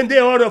 And they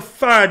ought to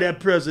fire that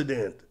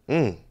president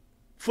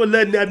for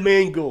letting that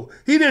man go.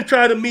 He didn't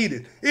try to meet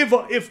it.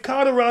 If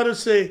Colorado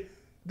say,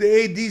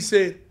 the AD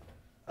said,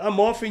 I'm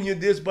offering you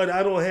this, but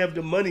I don't have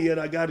the money yet.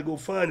 I got to go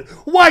find it.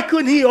 Why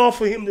couldn't he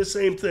offer him the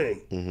same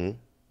thing?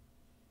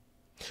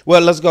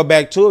 Well, let's go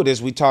back to it as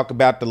we talk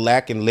about the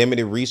lack and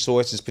limited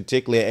resources,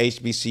 particularly at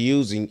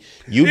HBCUs. And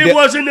it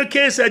wasn't the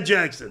case at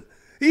Jackson.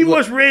 He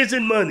was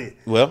raising money.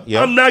 Well,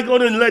 yeah. I'm not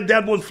going to let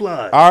that one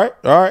fly. All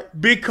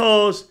right.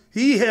 Because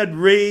he had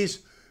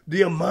raised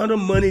the amount of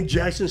money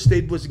Jackson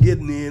State was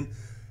getting in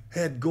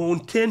had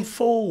gone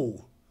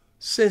tenfold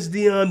since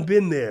Deion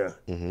been there.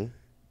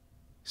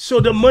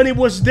 So the money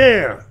was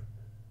there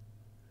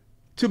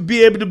to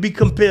be able to be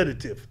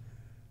competitive.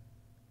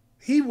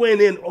 He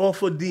went and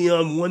offered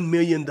Deion $1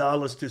 million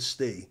to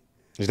stay.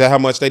 Is that how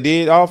much they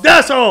did offer?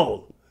 That's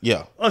all.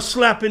 Yeah. A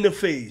slap in the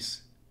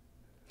face.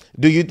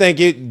 Do you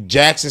think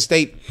Jackson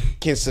State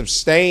can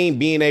sustain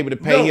being able to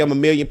pay him $1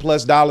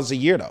 million+ a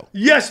year, though?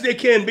 Yes, they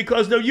can,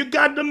 because you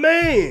got the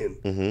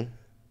man.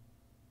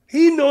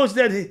 He knows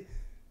that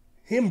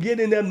him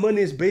getting that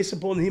money is based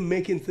upon him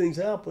making things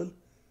happen.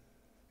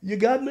 You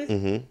got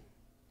me?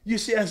 You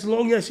see, as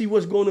long as he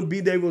was going to be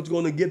there, he was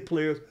going to get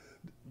players.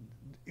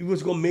 He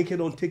was going to make it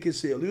on ticket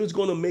sale. He was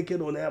going to make it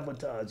on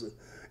advertising.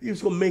 He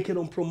was going to make it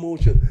on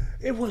promotion.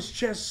 It was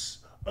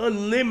just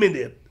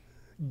unlimited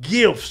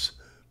gifts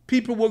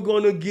people were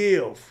going to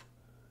give.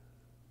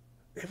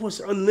 It was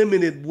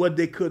unlimited what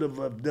they could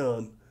have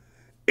done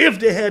if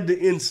they had the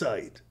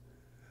insight.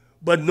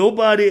 But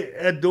nobody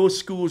at those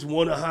schools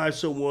want to hire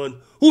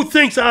someone who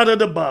thinks out of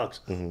the box.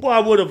 Boy, I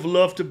would have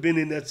loved to have been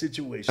in that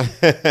situation.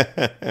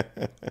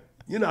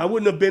 I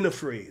wouldn't have been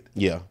afraid.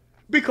 Yeah.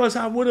 Because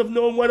I would have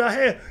known what I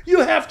have. You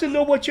have to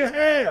know what you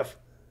have.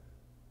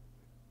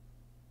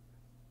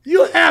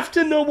 You have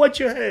to know what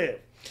you have.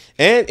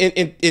 And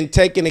in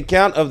taking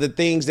account of the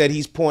things that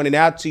he's pointing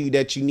out to you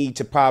that you need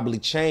to probably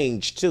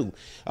change too.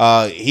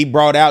 He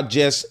brought out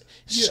just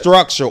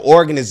structure,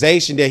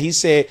 organization, that he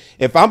said,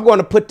 if I'm going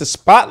to put the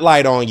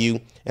spotlight on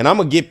you and I'm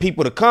going to get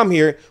people to come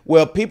here,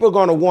 well, people are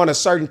going to want a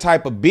certain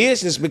type of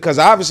business because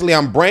obviously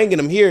I'm bringing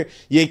them here.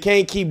 You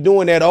can't keep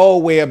doing that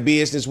old way of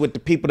business with the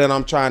people that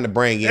I'm trying to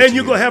bring in. And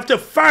you're going to have to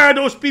fire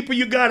those people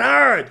you got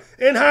hired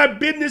and hire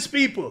business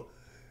people.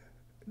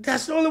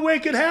 That's the only way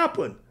it could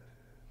happen.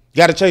 You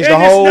got to change the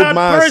whole mindset. It's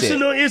not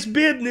personal. It's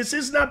business.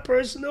 It's not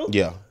personal.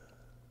 Yeah.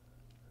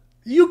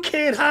 You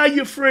can't hire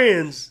your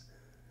friends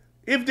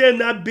if they're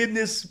not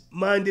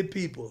business-minded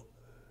people.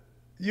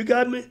 You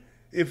got me?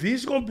 If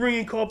he's going to bring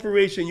in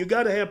corporation, you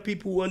got to have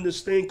people who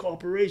understand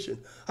corporation,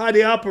 how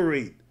they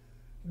operate.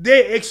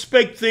 They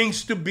expect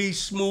things to be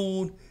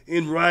smooth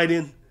in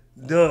writing,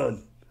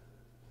 done.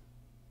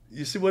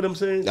 You see what I'm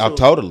saying? Oh,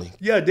 totally.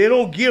 Yeah, they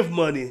don't give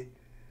money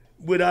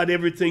without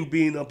everything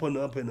being up and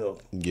up and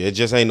up. Yeah, it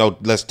just ain't no,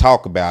 let's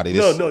talk about it.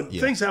 No,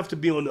 things have to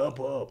be on the up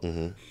or up.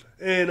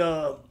 And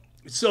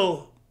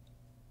so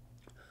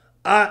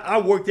I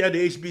worked at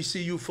the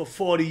HBCU for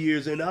 40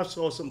 years, and I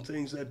saw some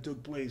things that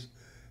took place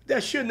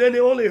that shouldn't, and they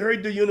only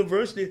hurt the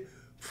university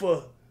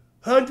for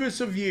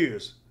hundreds of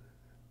years.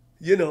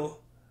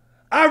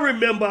 I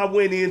remember I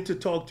went in to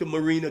talk to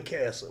Marina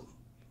Cassim.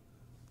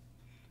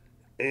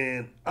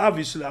 And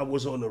obviously I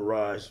was on the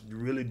rise,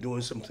 really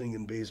doing something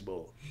in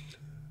baseball.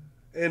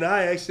 And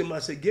I asked him, I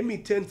said, give me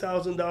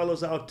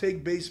 $10,000, I'll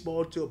take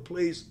baseball to a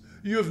place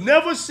you've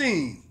never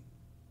seen.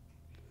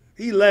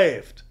 He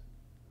laughed.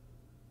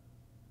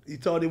 He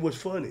thought it was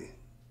funny.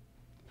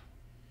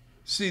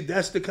 See,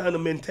 that's the kind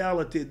of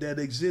mentality that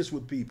exists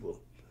with people.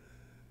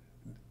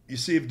 You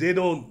see, if they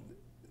don't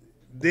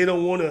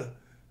want to,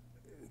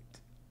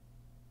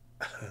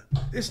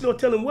 it's no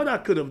telling what I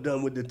could have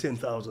done with the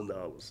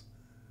 $10,000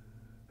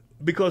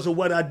 because of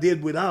what I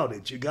did without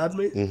it. You got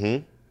me?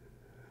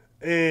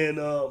 Mm-hmm. And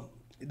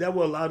there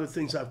were a lot of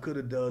things I could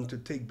have done to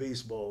take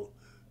baseball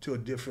to a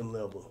different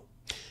level.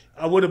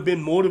 I would have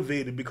been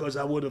motivated because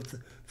I would have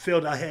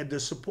felt I had the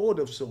support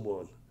of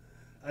someone.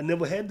 I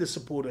never had the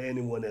support of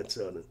anyone at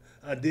Southern.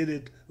 I did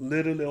it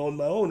literally on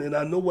my own. And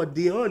I know what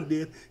Deion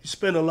did. He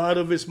spent a lot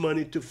of his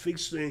money to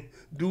fix things,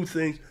 do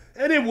things,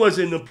 and it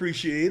wasn't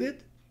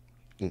appreciated.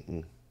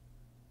 Mm-mm.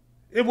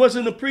 It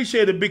wasn't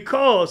appreciated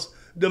because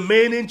the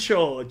man in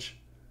charge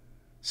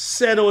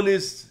sat on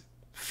his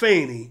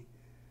fanny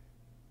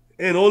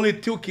and only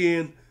took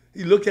in,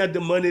 he looked at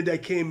the money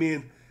that came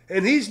in,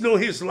 and he's know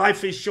his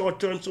life is short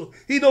term, so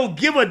he don't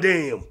give a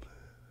damn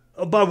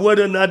about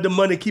whether or not the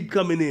money keep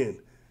coming in.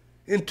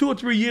 In 2 or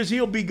 3 years,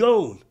 he'll be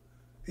gone.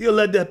 He'll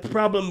let that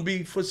problem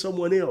be for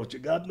someone else. You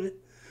got me?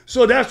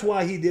 So that's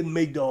why he didn't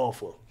make the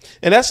offer.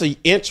 And that's an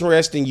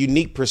interesting,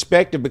 unique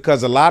perspective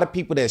because a lot of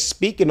people that's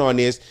speaking on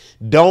this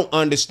don't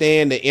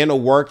understand the inner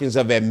workings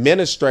of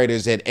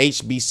administrators at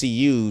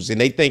HBCUs.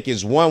 And they think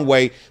it's one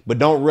way, but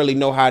don't really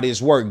know how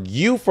this works.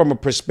 You, from a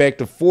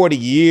perspective, 40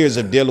 years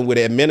of dealing with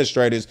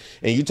administrators,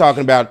 and you're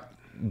talking about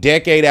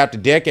decade after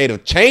decade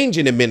of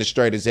changing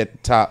administrators at the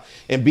top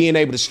and being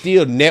able to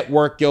still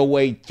network your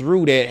way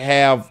through that,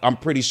 have, I'm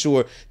pretty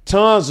sure,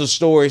 tons of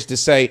stories to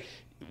say,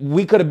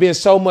 we could have been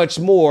so much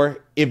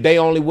more if they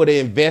only would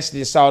have invested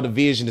and saw the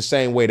vision the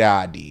same way that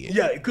I did.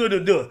 Yeah, it could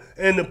have done.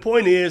 And the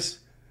point is,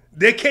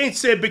 they can't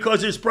say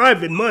because it's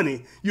private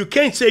money, you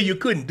can't say you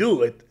couldn't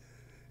do it.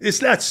 It's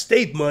not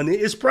state money,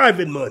 it's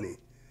private money.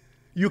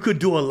 You could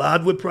do a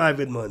lot with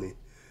private money.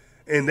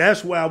 And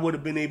that's why I would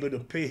have been able to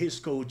pay his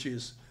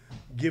coaches,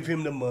 give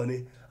him the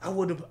money. I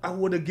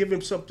would have given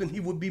him something he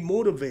would be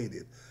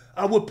motivated.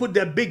 I would put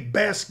that big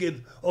basket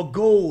of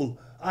gold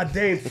out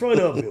there in front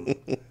of him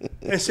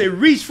and say,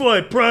 reach for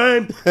it,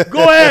 Prime.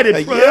 Go at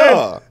it, Prime.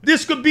 Yeah.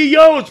 This could be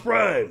yours,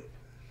 Prime.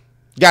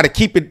 Got to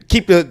keep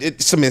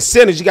it some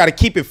incentives. You got to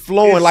keep it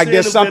flowing like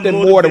there's something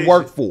more to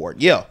work for.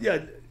 Yeah. Yeah.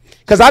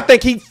 Because I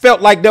think he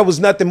felt like there was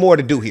nothing more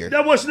to do here.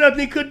 There was nothing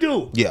he could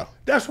do. Yeah.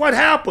 That's what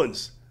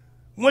happens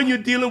when you're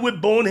dealing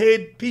with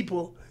bonehead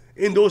people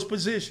in those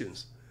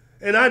positions.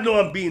 And I know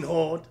I'm being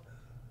hard,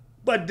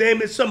 but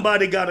damn it,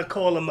 somebody got to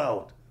call them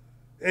out.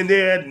 And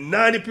they're at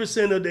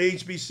 90% of the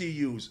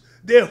HBCUs.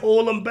 They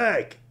hold them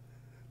back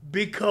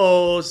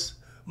because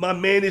my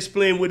man is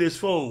playing with his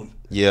phone.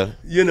 Yeah.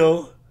 You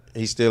know.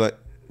 He's still like,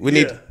 we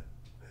need.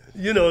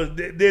 You know,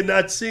 they're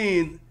not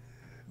seeing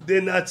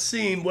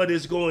what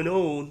is going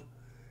on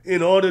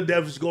in order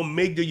that's going to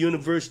make the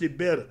university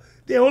better.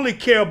 They only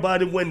care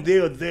about it when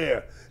they're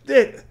there.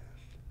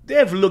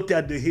 They've looked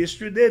at the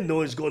history. They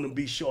know it's going to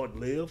be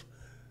short-lived.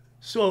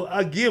 So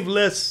I give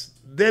less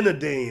than a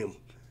damn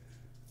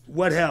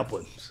what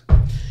happens.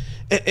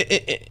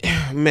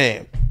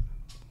 Man,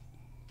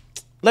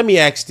 let me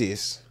ask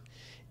this.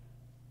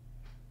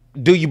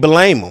 Do you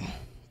blame him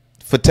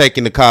for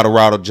taking the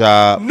Colorado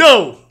job?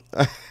 No.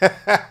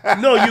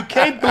 No, you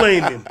can't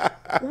blame him.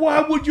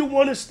 Why would you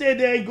want to stay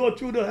there and go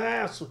through the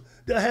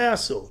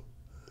hassle?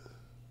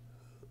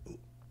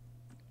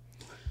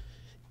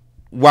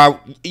 Why,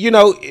 you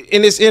know,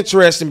 and it's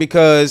interesting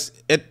because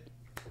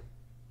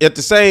at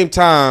the same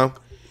time,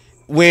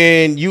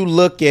 when you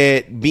look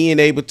at being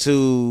able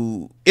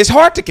to, it's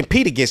hard to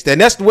compete against that.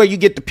 And that's where you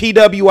get the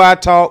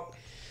PWI talk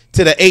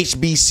to the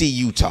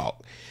HBCU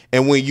talk.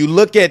 And when you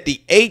look at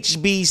the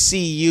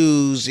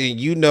HBCUs, and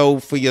you know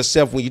for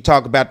yourself when you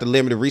talk about the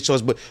limited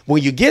resource, but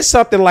when you get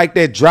something like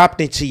that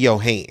dropped into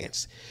your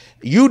hands,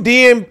 you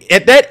then,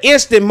 at that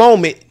instant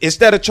moment,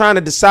 instead of trying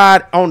to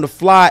decide on the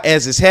fly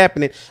as it's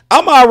happening,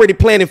 I'm already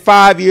planning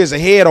 5 years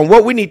ahead on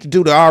what we need to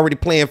do to already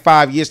plan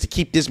 5 years to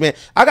keep this man.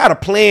 I got a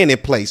plan in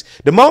place.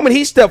 The moment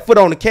he stepped foot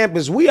on the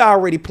campus, we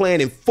already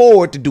planning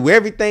forward to do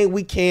everything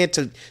we can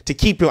to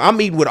keep him. I'm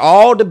meeting with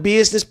all the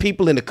business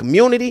people in the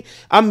community.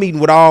 I'm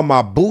meeting with all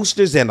my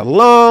boosters and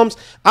alums.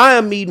 I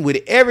am meeting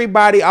with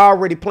everybody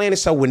already planning.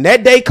 So when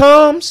that day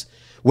comes,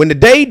 when the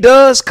day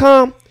does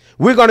come,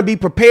 we're going to be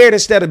prepared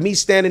instead of me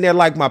standing there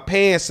like my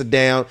pants are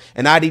down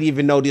and I didn't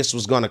even know this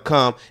was going to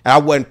come and I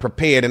wasn't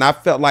prepared. And I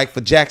felt like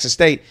for Jackson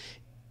State,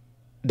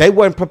 they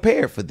weren't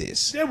prepared for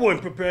this. They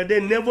weren't prepared. They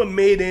never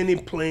made any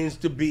plans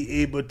to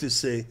be able to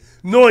say,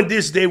 knowing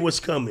this day was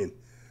coming.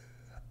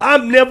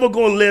 I'm never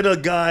going to let a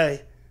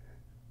guy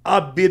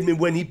outbid me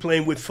when he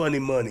playing with funny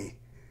money.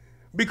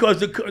 Because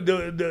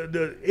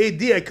the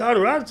AD at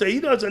Colorado said he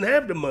doesn't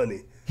have the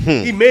money.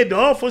 He made the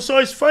offer, so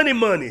it's funny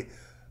money.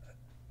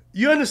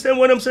 You understand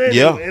what I'm saying?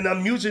 Yeah. And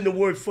I'm using the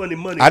word funny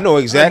money. I know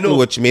exactly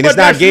what you mean. It's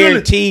But not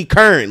guaranteed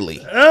currently.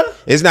 Huh?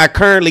 It's not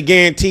currently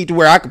guaranteed to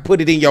where I can put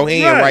it in your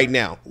hand right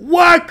now.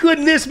 Why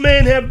couldn't this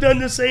man have done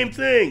the same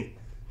thing?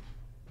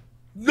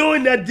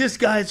 Knowing that this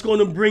guy is going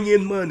to bring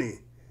in money.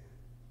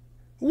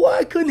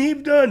 Why couldn't he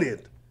have done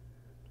it?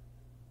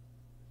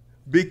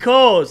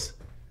 Because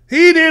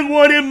he didn't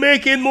want him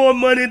making more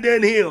money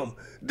than him.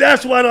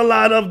 That's what a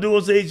lot of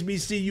those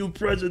HBCU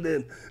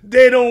presidents,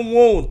 they don't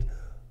want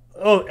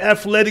an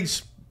athletic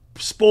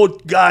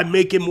sport guy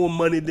making more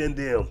money than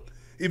them,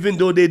 even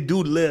though they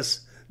do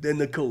less than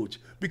the coach.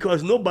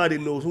 Because nobody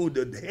knows who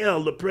the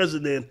hell the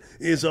president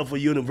is of a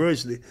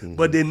university,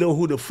 but they know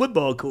who the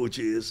football coach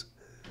is.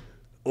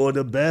 Or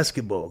the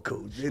basketball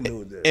coach. They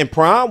know that. And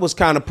Prime was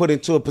kind of put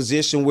into a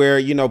position where,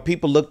 you know,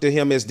 people looked at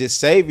him as this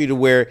savior, to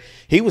where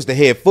he was the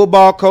head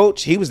football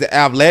coach. He was the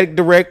athletic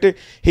director.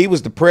 He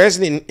was the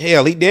president.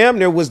 Hell, he damn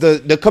near was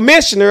the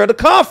commissioner of the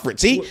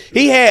conference. He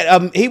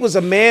was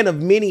a man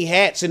of many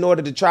hats in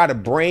order to try to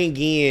bring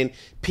in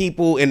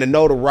people in the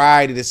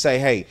notoriety to say,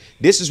 hey,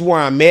 this is where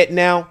I'm at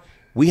now.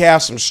 We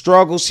have some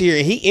struggles here.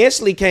 And he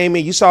instantly came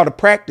in. You saw the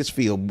practice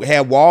field.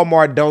 Had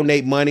Walmart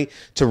donate money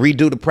to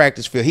redo the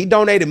practice field. He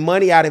donated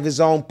money out of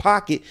his own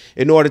pocket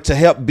in order to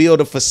help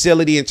build a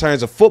facility in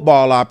terms of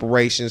football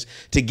operations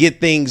to get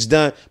things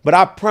done. But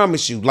I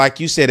promise you, like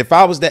you said, if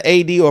I was the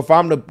AD or if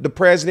I'm the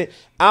president,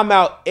 I'm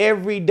out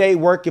every day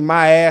working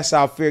my ass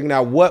out, figuring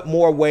out what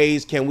more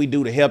ways can we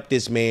do to help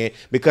this man,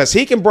 because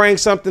he can bring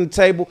something to the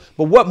table.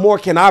 But what more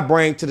can I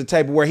bring to the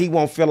table where he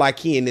won't feel like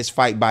he in this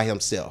fight by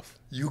himself?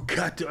 You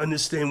got to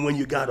understand when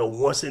you got a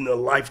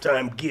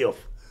once-in-a-lifetime gift.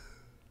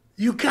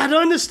 You got to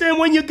understand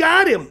when you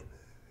got him.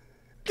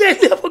 They're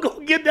never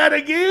going to get that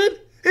again.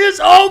 It's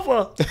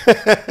over.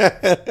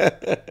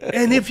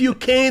 And if you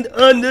can't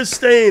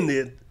understand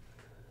it,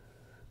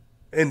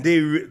 and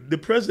the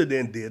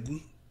president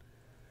didn't,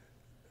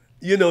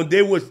 you know,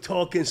 they was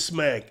talking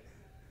smack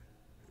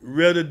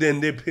rather than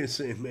they been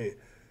saying, man,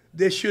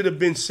 they should have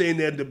been saying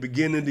that at the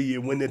beginning of the year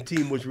when the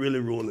team was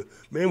really rolling.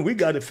 Man, we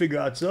got to figure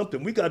out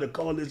something. We got to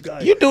call this guy.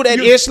 You do that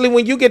instantly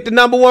when you get the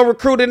 #1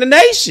 recruit in the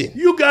nation.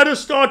 You got to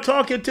start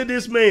talking to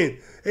this man.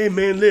 Hey,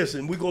 man,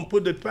 listen, we're going to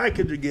put the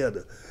package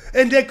together.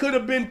 And they could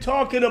have been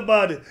talking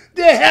about it.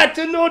 They had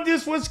to know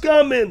this was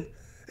coming.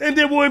 And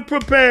they weren't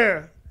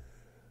prepared.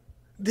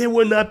 They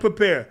were not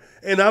prepared.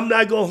 And I'm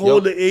not going to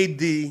hold the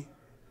AD.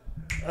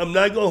 I'm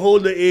not going to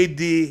hold the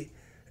AD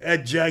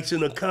at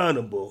Jackson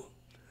accountable.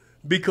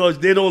 Because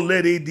they don't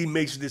let AD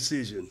make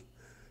decisions.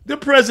 The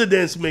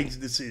presidents make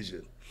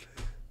decisions.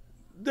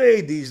 The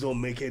ADs don't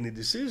make any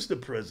decisions, the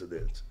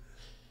presidents.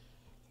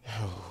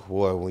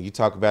 Boy, when you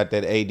talk about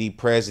that AD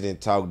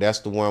president talk, that's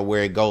the one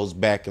where it goes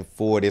back and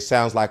forth. It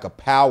sounds like a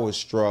power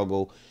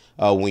struggle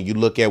when you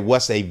look at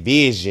what's a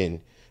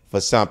vision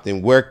for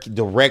something, where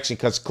direction,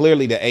 because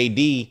clearly the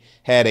AD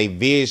had a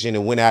vision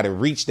and went out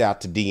and reached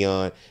out to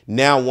Deion.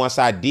 Now, once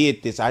I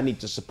did this, I need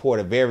the support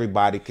of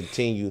everybody,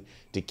 continue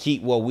to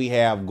keep what we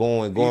have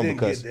going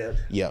because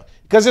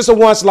because it's a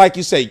once, like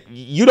you say,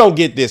 you don't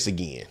get this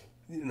again.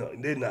 You know,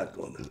 they're not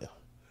gonna. No.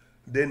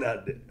 They're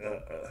not.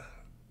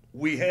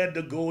 We had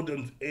the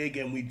golden egg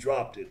and we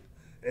dropped it,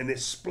 and it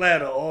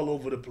splattered all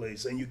over the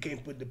place, and you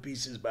can't put the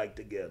pieces back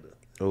together.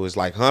 It was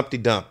like Humpty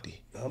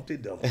Dumpty. Humpty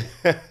Dumpty.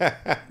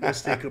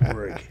 Let's take a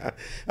break. All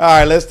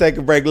right, let's take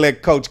a break.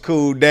 Let Coach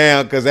cool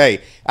down, because,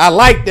 hey, I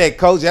like that,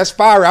 Coach. That's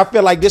fire. I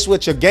feel like this is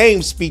what your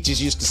game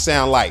speeches used to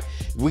sound like.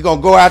 We're going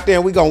to go out there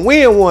and we're going to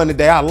win one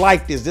today. I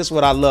like this. This is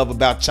what I love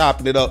about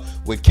chopping it up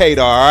with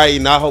Cador, all right?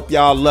 And I hope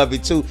y'all love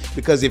it, too,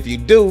 because if you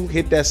do,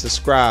 hit that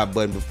subscribe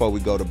button before we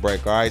go to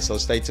break, all right? So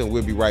stay tuned.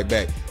 We'll be right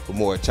back for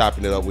more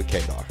Chopping It Up with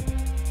Cador.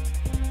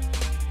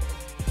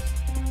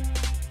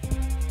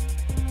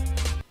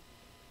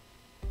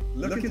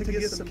 Looking to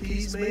get some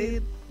keys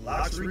made,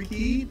 locks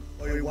rekeyed,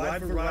 or a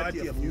wide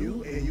variety of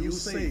new and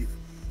used safe?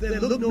 Then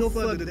look no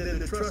further than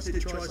the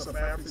trusted choice of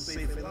African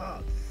Safe and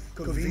Lock.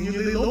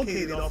 Conveniently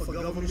located off of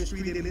Government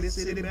Street in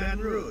Mid-City, Baton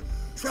Rouge.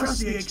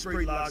 Trust the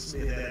expert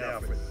locksmith at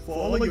Alfred for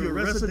all of your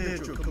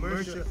residential,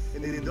 commercial,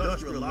 and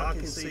industrial lock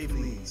and safe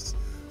needs.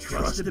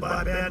 Trusted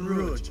by Baton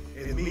Rouge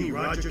and me,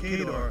 Roger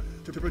Cador,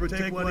 to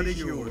protect what is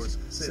yours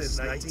since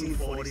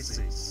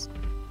 1946.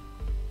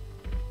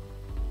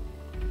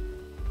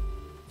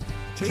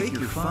 Take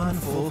your fun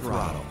full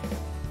throttle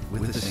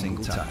with a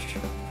single touch.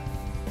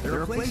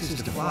 There are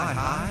places to fly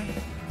high,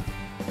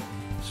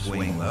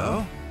 swing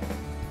low,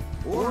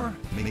 or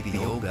make the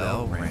old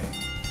bell ring.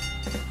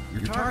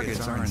 Your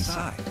targets are in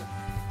sight.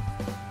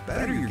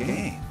 Better your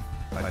game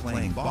by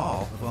playing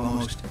ball of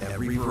almost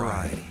every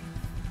variety.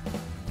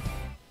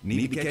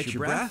 Need to catch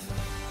your breath?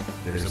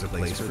 There's a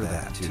place for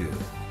that too.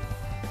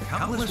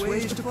 Countless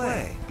ways to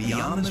play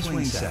beyond the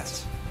swing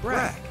sets.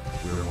 Brack,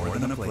 we're more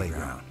than a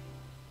playground.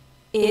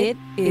 It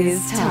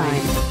is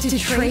time to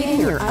trade in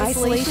your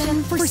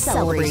isolation for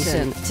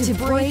celebration, to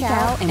break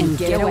out and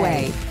get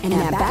away. And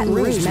at Baton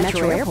Rouge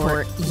Metro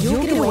Airport,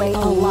 you'll get away a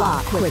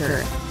lot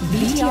quicker.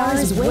 BTR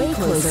is way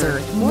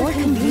closer, more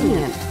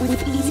convenient,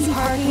 with easy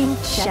parking,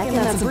 checking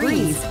that's a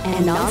breeze,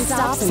 and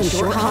non-stops and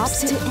short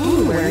hops to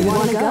anywhere you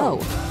want to go.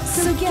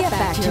 So get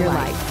back to your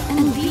life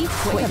and be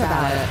quick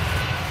about it.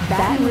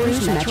 Baton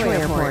Rouge Metro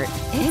Airport.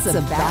 It's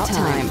about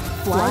time.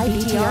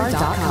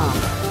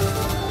 FlyBTR.com.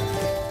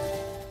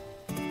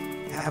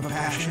 Have a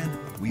passion?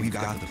 We've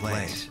got the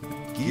place.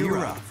 Gear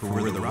up for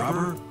where the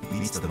rubber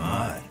meets the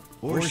mud.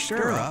 Or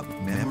stir up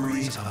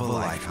memories of a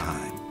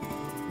lifetime.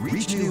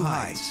 Reach new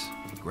heights.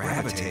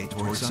 Gravitate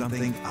towards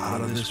something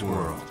out of this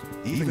world.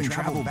 Even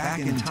travel back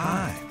in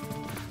time.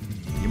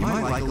 You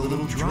might like a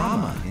little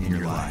drama in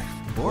your life.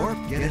 Or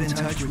get in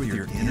touch with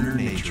your inner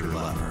nature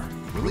lover.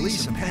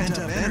 Release some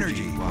pent-up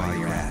energy while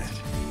you're at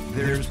it.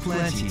 There's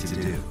plenty to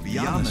do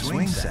beyond the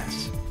swing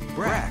sets.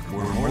 BRAC,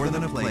 we're more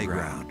than a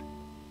playground.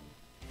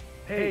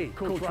 Hey,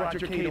 Coach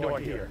Roger Cador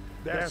here.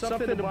 There's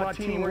something about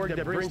teamwork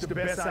that brings the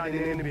best out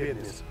in any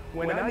business.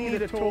 When I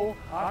need a tow,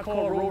 I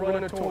call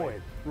Roadrunner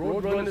Towing.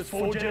 Roadrunner's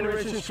 4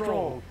 generations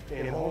strong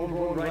and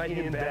homegrown right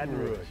here in Baton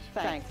Rouge.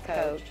 Thanks,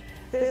 Coach.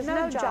 There's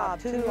no job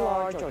too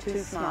large or too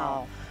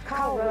small.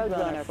 Call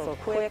Roadrunner for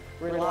quick,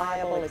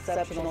 reliable,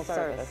 exceptional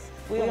service.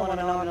 We don't want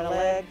an arm and a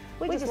leg.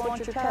 We just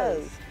want your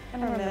toes.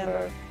 And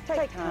remember,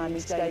 take time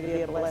each day to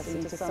be a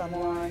blessing to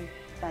someone.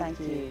 Thank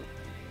you.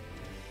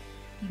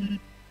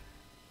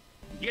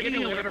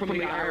 Getting a letter from the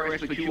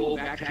IRS that you owe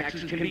back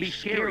taxes can be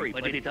scary,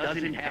 but it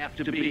doesn't have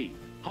to be.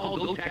 Call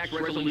Go Tax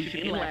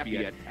Resolution in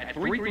Lafayette at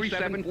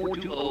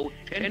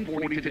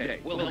 337-420-1040 today.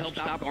 We'll help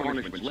stop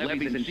garnishments,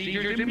 levies, and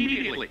seizures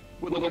immediately.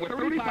 With over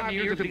 35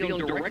 years of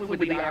dealing directly with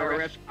the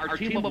IRS, our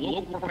team of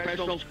local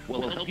professionals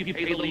will help you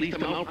pay the least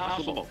amount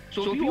possible.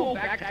 So if you owe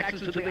back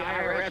taxes to the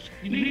IRS,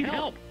 you need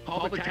help.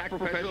 Call the tax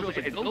professionals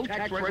at Go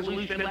Tax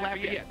Resolution in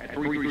Lafayette at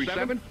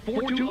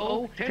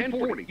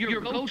 337-420-1040.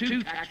 Your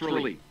go-to tax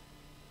relief.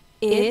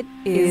 It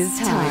is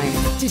time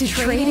to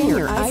trade in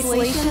your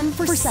isolation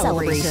for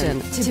celebration,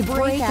 to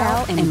break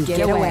out and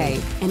get away.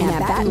 And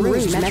at Baton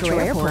Rouge Metro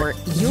Airport,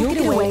 you'll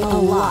get away a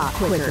lot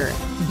quicker.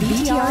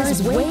 BTR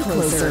is way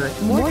closer,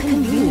 more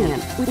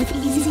convenient, with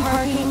easy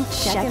parking,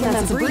 check-in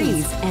that's a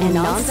breeze, and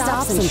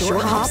non-stops and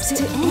short hops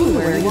to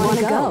anywhere you want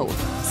to go.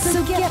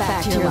 So get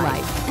back to your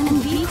life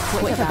and be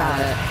quick about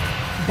it.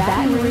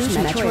 Baton Rouge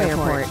Metro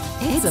Airport.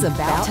 It's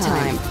about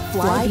time.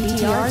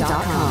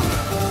 FlyBTR.com.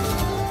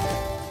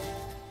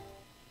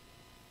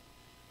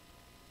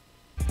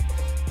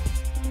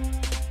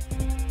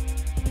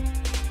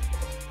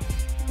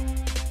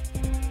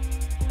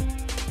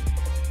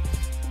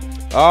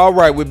 All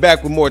right, we're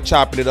back with more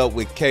Chopping It Up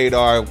with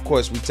Cador. Of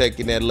course, we're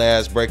taking that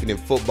last breaking in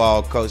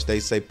football. Coach, they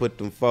say put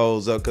them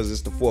foes up because it's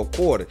the fourth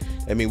quarter.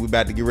 I mean, we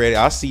about to get ready.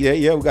 I see that.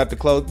 Yeah, we got the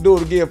close. Do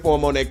it again for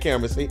him on that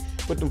camera. See,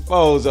 put them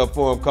foes up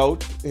for him,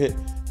 Coach. Okay,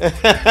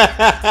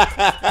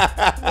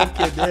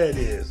 there it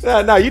is.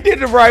 No, you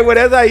did it right way.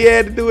 That's how you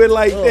had to do it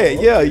like that. Okay.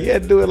 Yeah, you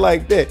had to do it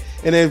like that.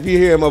 And if you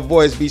hear my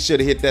voice, be sure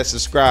to hit that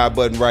subscribe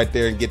button right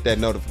there and get that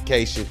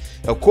notification.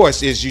 Of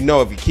course, as you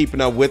know, if you're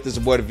keeping up with us,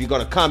 but if you're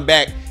going to come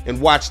back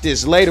and watch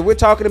this later, we're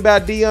talking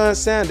about Deion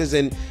Sanders.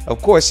 And,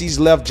 of course, he's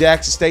left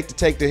Jackson State to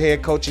take the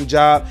head coaching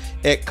job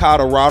at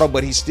Colorado,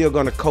 but he's still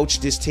going to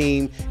coach this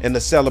team in the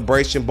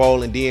Celebration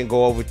Bowl and then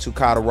go over to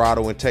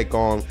Colorado and take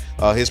on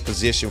his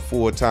position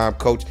full-time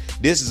coach.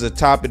 This is a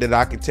topic that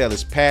I can tell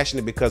is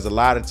passionate because a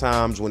lot of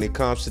times when it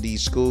comes to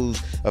these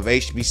schools of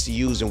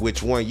HBCUs, in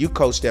which one you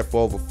coached there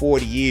for over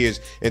 40 years,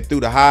 and through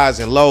the highs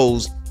and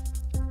lows,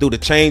 through the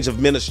change of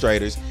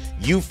administrators,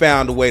 you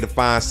found a way to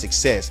find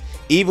success.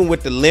 Even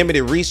with the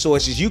limited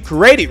resources, you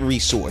created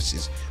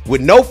resources.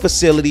 With no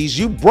facilities,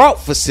 you brought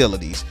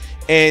facilities.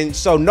 And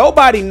so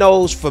nobody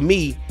knows for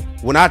me,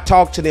 when I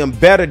talk to them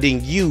better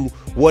than you,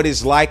 what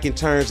it's like in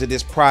terms of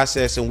this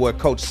process and what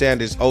Coach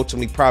Sanders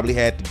ultimately probably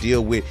had to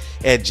deal with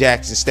at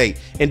Jackson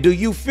State. And do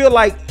you feel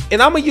like, and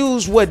I'm going to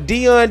use what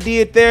Deion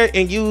did there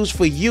and use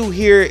for you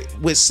here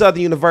with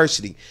Southern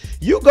University.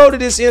 You go to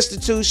this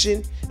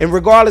institution, and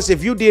regardless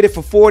if you did it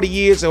for 40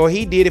 years or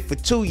he did it for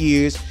 2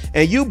 years,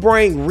 and you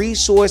bring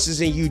resources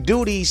and you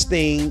do these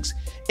things,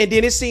 and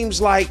then it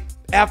seems like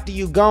after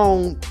you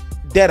gone,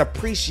 that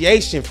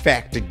appreciation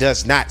factor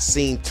does not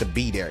seem to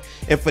be there.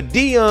 And for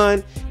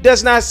Deion,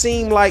 does not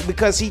seem like,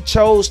 because he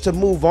chose to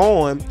move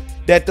on,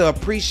 that the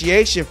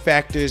appreciation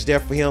factor is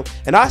there for him.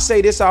 And I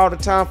say this all the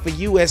time for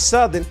you as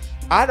Southern,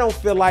 I don't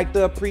feel like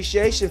the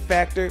appreciation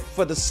factor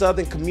for the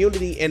Southern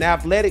community and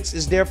athletics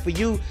is there for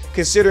you,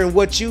 considering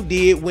what you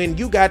did when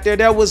you got there.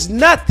 There was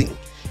nothing.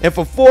 And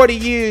for 40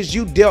 years,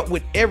 you dealt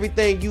with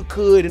everything you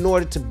could in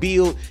order to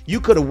build. You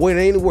could have went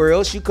anywhere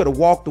else. You could have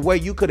walked away.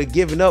 You could have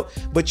given up.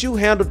 But you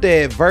handled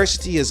the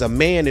adversity as a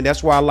man. And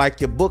that's why I like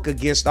your book,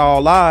 Against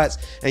All Odds.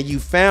 And you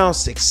found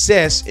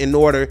success in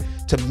order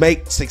to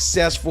make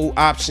successful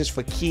options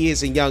for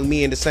kids and young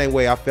men the same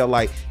way I felt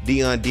like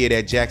Deion did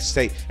at Jackson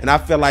State. And I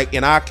feel like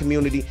in our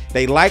community,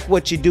 they like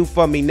what you do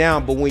for me now.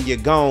 But when you're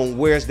gone,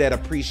 where's that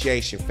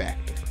appreciation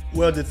factor?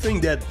 Well, the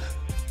thing that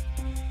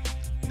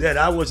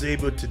I was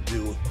able to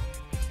do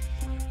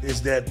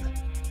is that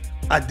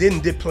I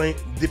didn't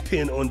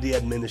depend on the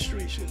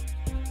administration.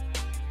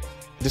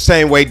 The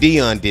same way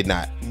Deion did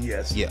not.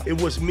 Yes. Yeah. It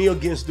was me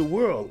against the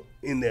world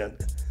in that.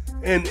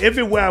 And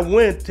everywhere I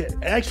went to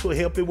ask for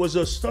help, it was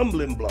a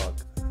stumbling block.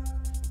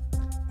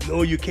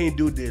 No, you can't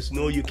do this.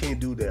 No, you can't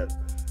do that.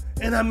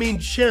 And I mean,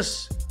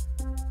 just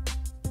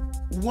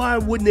why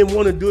wouldn't they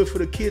want to do it for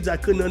the kids? I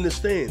couldn't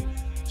understand.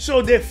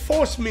 So they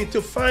forced me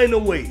to find a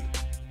way.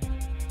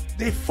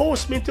 They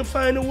forced me to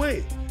find a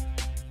way.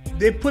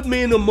 They put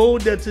me in a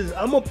mode that says,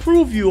 I'm gonna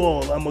prove you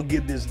all I'm gonna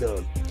get this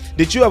done.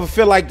 Did you ever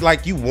feel like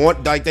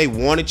they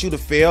wanted you to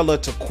fail or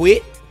to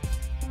quit?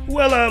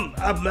 Well,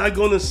 I'm not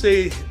gonna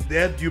say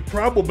that. You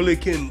probably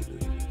can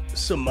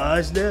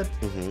surmise that.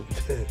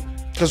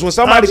 Because when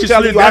somebody's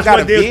telling you I got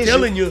a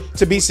vision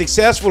to be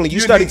successful, and you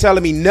started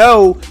telling me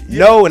no,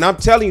 and I'm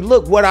telling you,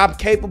 look what I'm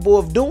capable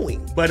of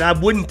doing. But I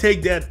wouldn't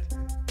take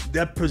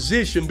that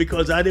position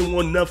because I didn't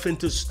want nothing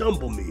to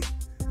stumble me.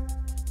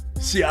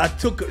 See, I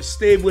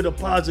stayed with a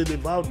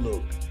positive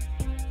outlook.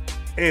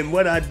 And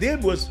what I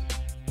did was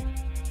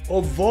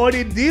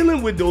avoided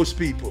dealing with those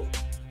people.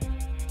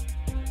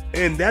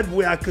 And that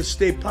way I could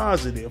stay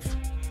positive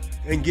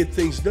and get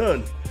things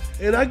done.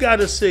 And I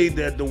gotta say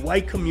that the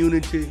white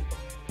community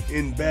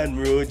in Baton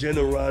Rouge and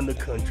around the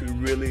country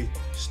really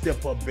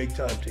stepped up big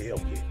time to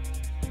help me.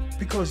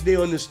 Because they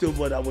understood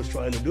what I was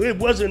trying to do. It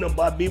wasn't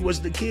about me, it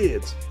was the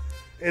kids.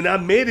 And I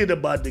made it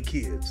about the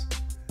kids.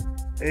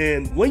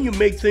 And when you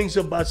make things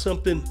about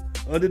something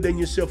other than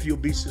yourself, you'll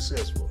be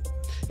successful.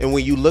 And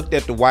when you looked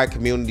at the white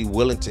community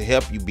willing to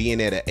help you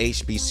being at a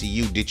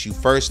HBCU, did you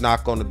first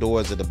knock on the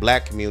doors of the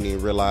black community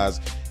and realize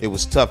it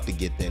was tough to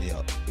get that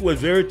help? It was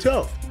very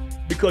tough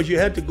because you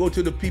had to go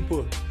to the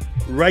people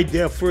right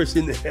there first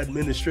in the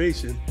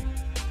administration.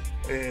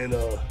 And,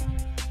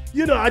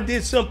 I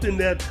did something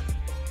that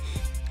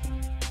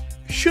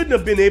shouldn't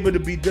have been able to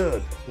be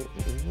done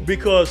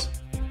because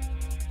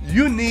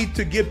you need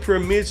to get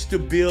permits to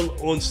build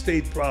on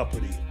state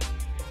property.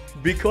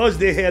 Because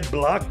they had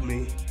blocked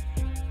me,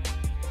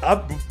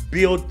 I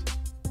built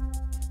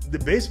the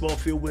baseball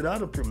field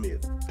without a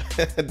permit.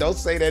 Don't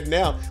say that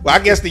now. Well, I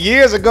guess the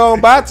years are going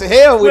by. To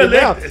hell with it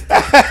now. If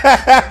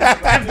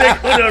they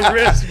could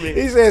arrest me.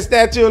 He said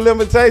statute of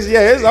limitations.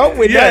 Yeah, it's over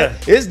with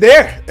that. It's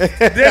there.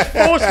 They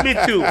forced me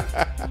to.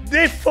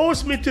 They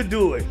forced me to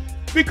do it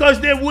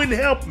because they wouldn't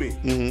help me.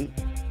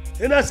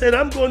 And I said,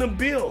 I'm going to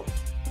build.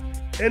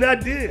 And I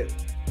did.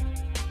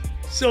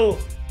 So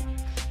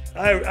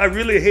I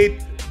really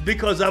hate,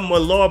 because I'm a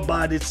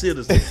law-abiding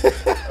citizen,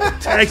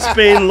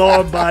 tax-paying,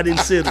 law-abiding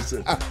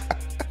citizen.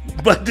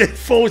 But they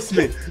forced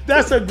me.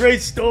 That's a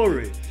great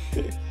story.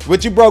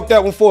 But you broke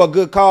that one for a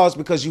good cause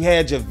because you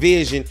had your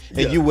vision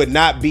and you would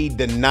not be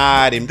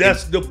denied. And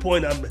that's the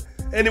point.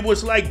 And it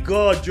was like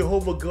God,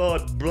 Jehovah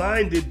God,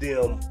 blinded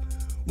them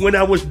when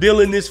I was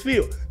building this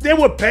field. They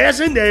were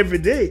passing there every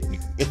day.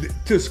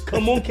 To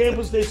come on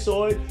campus, they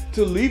saw it.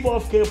 To leave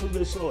off campus,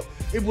 they saw it.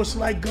 It was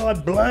like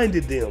God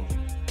blinded them.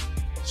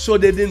 So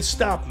they didn't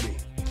stop me.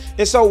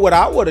 And so what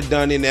I would have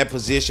done in that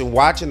position,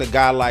 watching a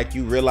guy like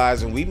you,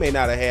 realizing we may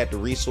not have had the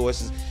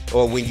resources,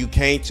 or when you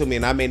came to me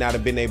and I may not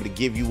have been able to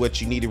give you what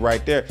you needed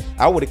right there,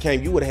 I would have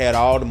came, you would have had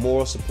all the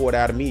moral support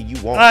out of me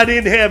you wanted. I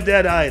didn't have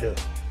that either.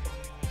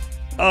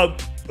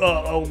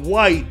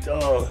 White,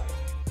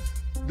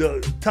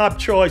 the top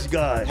choice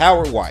guy.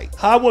 Howard White.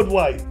 Howard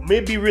White.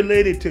 Maybe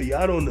related to you.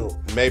 I don't know.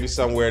 Maybe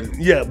somewhere.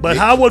 Yeah, but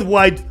Howard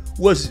White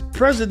was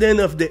president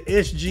of the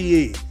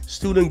SGA,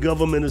 Student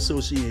Government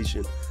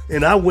Association.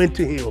 And I went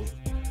to him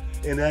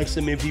and asked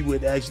him if he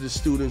would ask the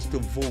students to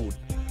vote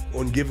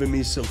on giving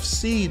me some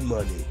seed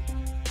money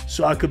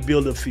so I could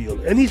build a field.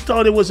 And he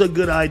thought it was a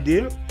good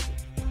idea.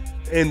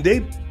 And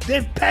they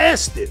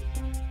passed it.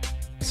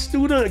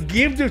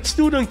 Give the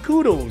student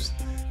kudos.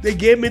 They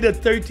gave me the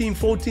 $13,000,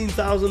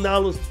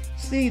 $14,000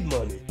 seed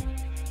money.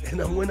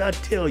 And when I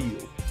tell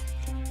you,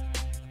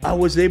 I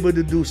was able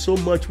to do so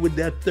much with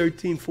that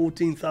 $13,000,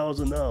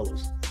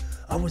 $14,000.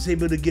 I was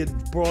able to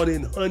brought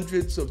in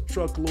hundreds of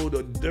truckload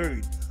of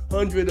dirt,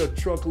 hundreds of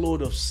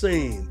truckload of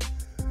sand,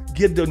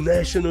 get the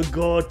National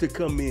Guard to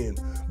come in,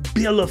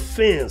 build a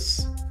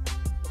fence,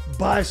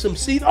 buy some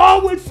seed,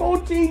 all with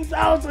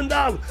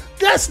 $14,000.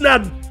 That's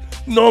not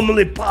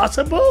normally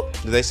possible.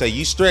 They say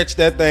you stretched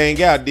that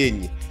thing out,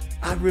 didn't you?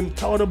 I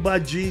thought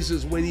about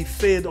Jesus when he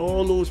fed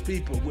all those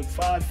people with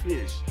 5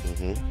 fish.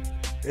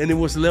 And it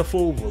was left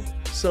over,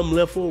 some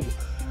left over.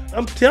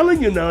 I'm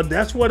telling you now,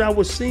 that's what I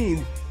was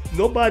seeing.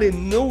 Nobody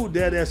knew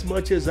that as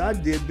much as I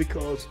did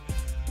because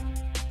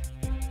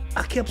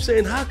I kept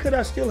saying, how could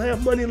I still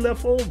have money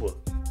left over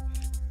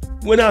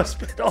when I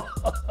spent all?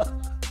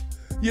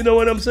 You know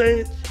what I'm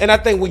saying? And I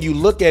think when you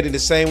look at it the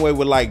same way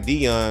with like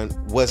Deion,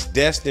 what's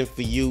destined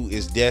for you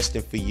is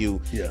destined for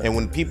you. Yeah. And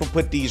when people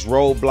put these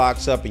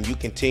roadblocks up and you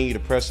continue to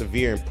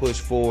persevere and push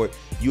forward,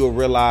 you'll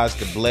realize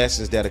the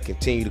blessings that'll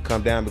continue to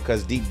come down,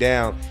 because deep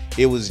down,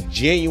 it was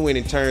genuine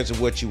in terms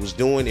of what you was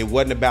doing. It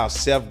wasn't about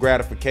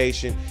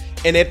self-gratification.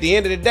 And at the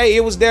end of the day,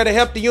 it was there to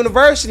help the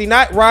university,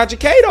 not Roger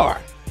Cador.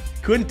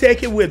 Couldn't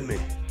take it with me.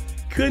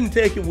 Couldn't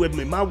take it with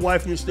me. My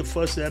wife used to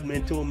fuss at me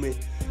and told me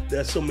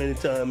that so many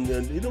times,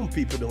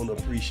 people don't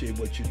appreciate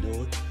what you're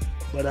doing.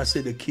 But I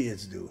said the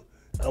kids do.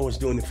 I was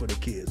doing it for the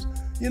kids.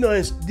 You know,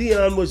 and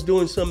Deion was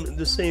doing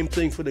the same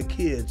thing for the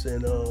kids.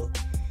 And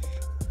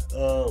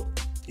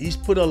he's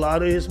put a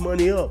lot of his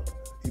money up.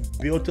 He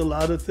built a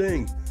lot of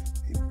things.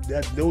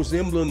 Those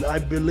emblems, I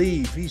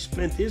believe, he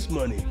spent his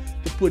money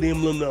to put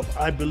emblems up,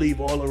 I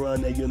believe, all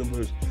around that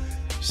university.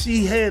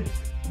 She had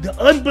the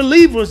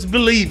unbelievers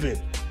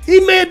believing. He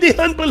made the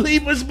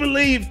unbelievers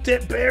believe,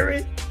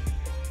 Perry.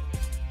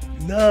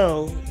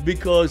 Now,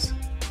 because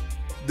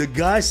the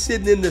guy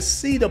sitting in the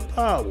seat of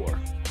power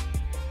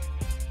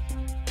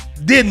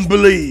didn't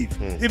believe,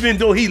 even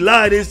though he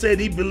lied and said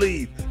he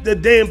believed, the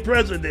damn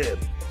president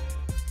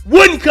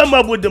wouldn't come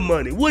up with the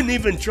money, wouldn't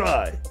even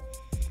try.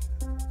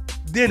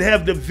 Didn't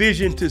have the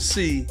vision to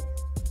see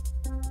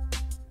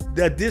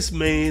that this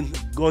man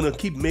gonna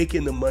keep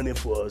making the money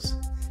for us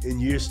in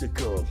years to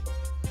come.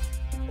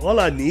 All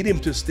I need him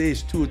to stay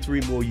is 2 or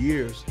 3 more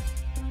years.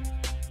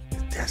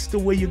 That's the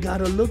way you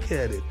gotta look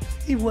at it.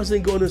 He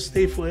wasn't gonna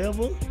stay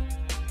forever.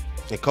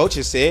 The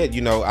coaches said,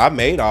 I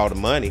made all the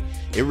money.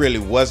 It really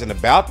wasn't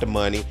about the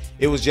money.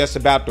 It was just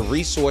about the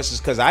resources,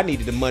 because I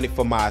needed the money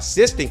for my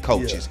assistant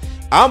coaches. Yeah.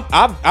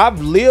 I've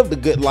lived a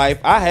good life.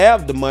 I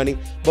have the money,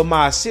 but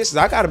my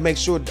assistants, I got to make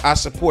sure I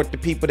support the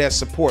people that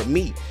support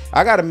me.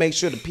 I got to make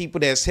sure the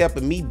people that's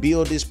helping me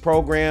build this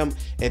program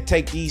and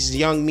take these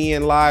young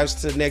men's lives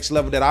to the next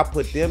level, that I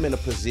put them in a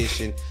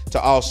position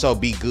to also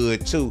be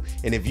good too.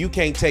 And if you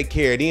can't take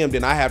care of them,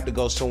 then I have to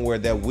go somewhere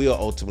that will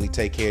ultimately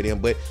take care of them.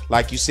 But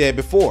like you said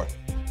before,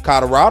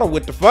 Colorado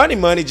with the funny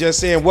money, just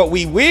saying what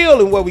we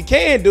will and what we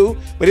can do,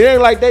 but it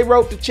ain't like they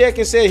wrote the check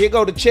and said, here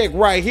go the check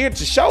right here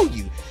to show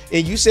you.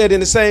 And you said in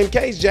the same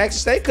case, Jackson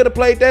State could have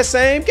played that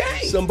same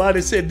game.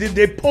 Somebody said, did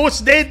they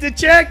post-date the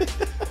check?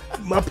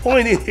 My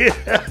point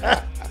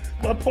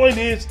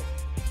is,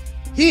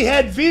 he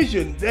had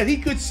vision that he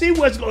could see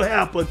what's going to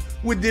happen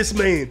with this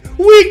man.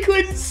 We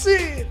couldn't see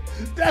it.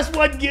 That's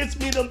what gets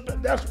me,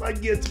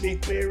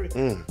 Perry.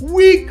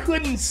 We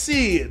couldn't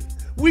see it.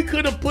 We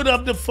could have put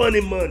up the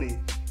funny money,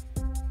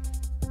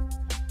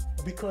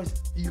 because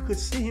you could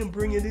see him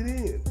bringing it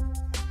in.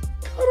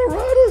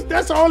 Colorado,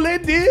 that's all they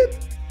did.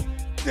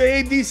 The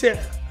AD said,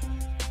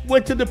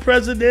 went to the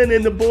president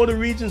and the board of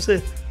regents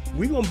and said,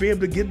 we're going to be able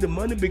to get the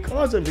money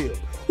because of him.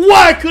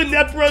 Why couldn't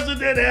that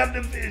president have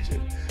the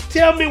vision?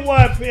 Tell me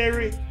why,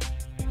 Perry.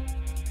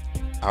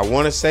 I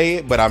want to say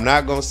it, but I'm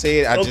not going to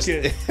say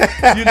it.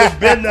 You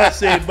better not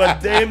say it,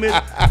 but damn it,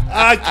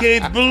 I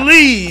can't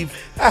believe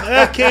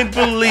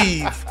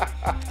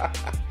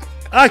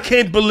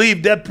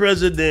that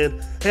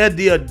president had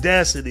the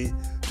audacity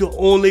to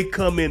only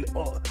come in,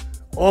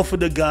 offer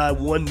the guy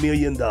 $1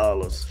 million.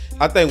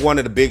 I think one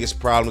of the biggest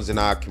problems in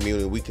our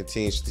community, we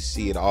continue to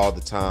see it all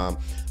the time,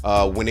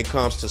 when it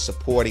comes to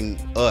supporting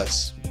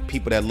us,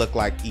 people that look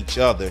like each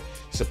other,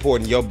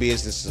 supporting your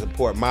business to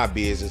support my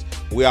business,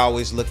 we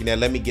always looking at,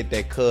 let me get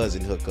that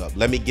cousin hook up,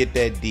 let me get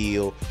that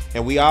deal.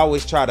 And we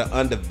always try to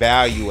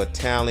undervalue a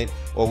talent,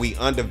 or we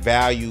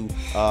undervalue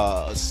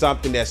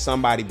something that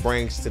somebody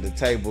brings to the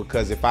table,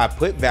 because if I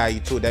put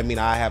value to it, that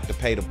means I have to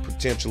pay the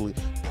potential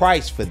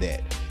price for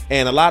that.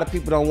 And a lot of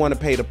people don't want to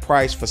pay the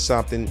price for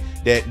something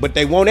but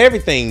they want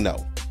everything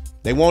though.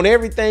 They want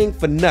everything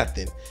for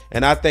nothing.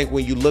 And I think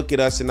when you look at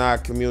us in our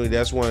community,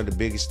 that's one of the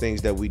biggest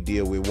things that we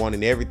deal with,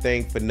 wanting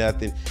everything for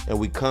nothing, and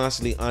we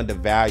constantly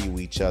undervalue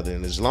each other.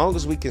 And as long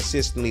as we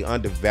consistently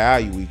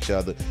undervalue each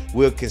other,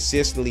 we'll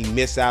consistently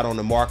miss out on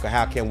the mark of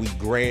how can we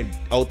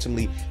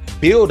ultimately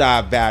build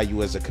our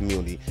value as a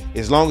community.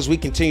 As long as we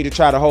continue to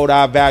try to hold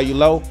our value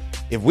low,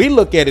 if we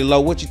look at it low,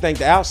 what you think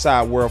the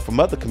outside world from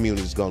other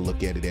communities is going to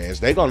look at it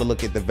as? They're going to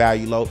look at the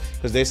value low,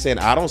 because they're saying,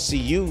 I don't see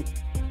you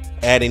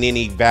adding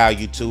any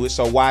value to it,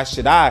 so why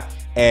should I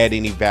add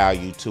any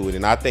value to it?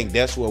 And I think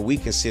that's where we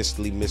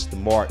consistently miss the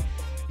mark,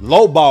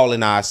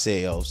 lowballing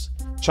ourselves,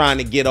 trying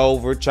to get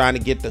over, trying to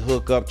get the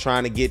hookup,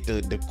 trying to get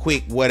the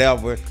quick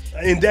whatever.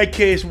 In that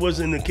case,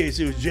 wasn't the case.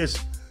 It was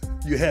just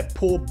you had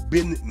poor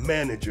business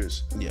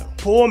managers. Yeah.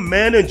 Poor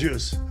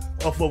managers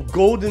of a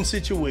golden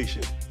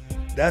situation.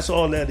 That's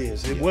all that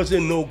is. It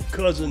wasn't no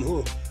cousin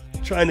who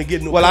trying to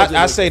get no cousin. Well,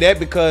 I say that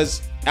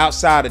because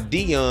outside of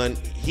Deion,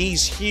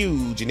 he's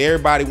huge, and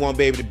everybody won't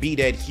be able to be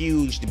that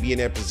huge to be in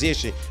that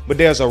position. But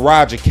there's a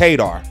Roger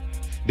Cador.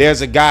 There's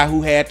a guy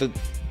who had to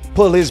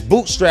pull his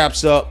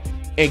bootstraps up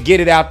and get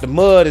it out the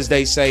mud, as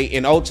they say,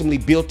 and ultimately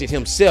built it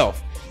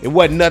himself. It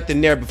wasn't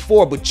nothing there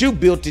before, but you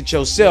built it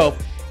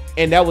yourself.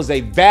 And that was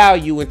a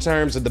value in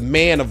terms of the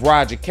man of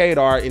Roger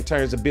Cador in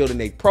terms of building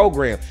a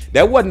program.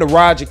 That wasn't the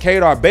Roger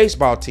Cador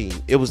baseball team.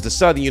 It was the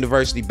Southern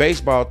University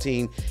baseball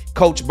team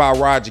coached by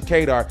Roger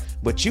Cador.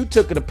 But you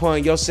took it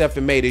upon yourself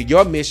and made it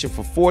your mission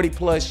for 40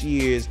 plus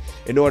years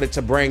in order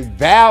to bring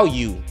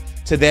value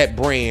to that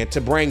brand, to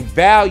bring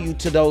value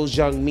to those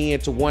young men,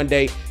 to one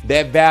day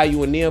that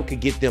value in them could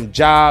get them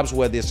jobs,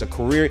 whether it's a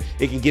career,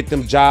 it can get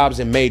them jobs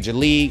in Major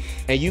League.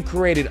 And you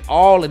created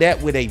all of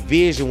that with a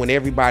vision when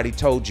everybody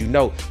told you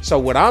no. So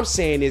what I'm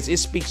saying is it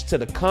speaks to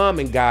the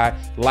common guy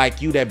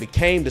like you that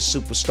became the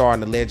superstar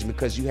and the legend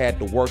because you had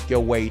to work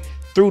your way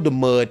through the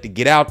mud to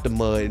get out the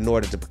mud in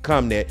order to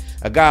become that.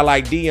 A guy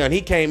like Deion,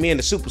 he came in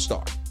the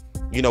superstar.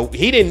 You know,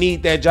 he didn't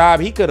need that job.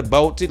 He could have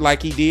bolted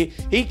like he did.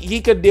 He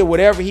could have did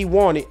whatever he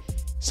wanted.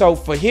 So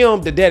for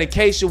him, the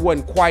dedication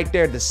wasn't quite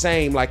there the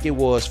same like it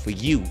was for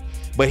you.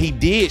 But he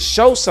did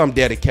show some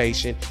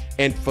dedication.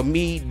 And for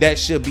me, that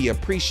should be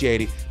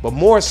appreciated. But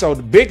more so,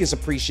 the biggest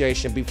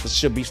appreciation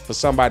should be for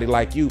somebody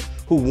like you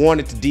who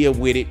wanted to deal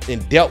with it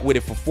and dealt with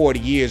it for 40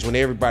 years when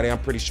everybody, I'm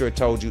pretty sure,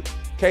 told you,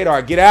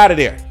 Cador, get out of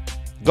there.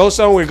 Go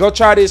somewhere. Go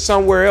try this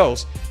somewhere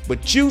else.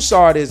 But you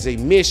saw it as a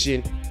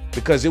mission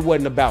because it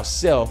wasn't about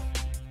self.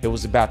 It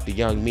was about the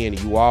young men.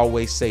 And you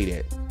always say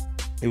that.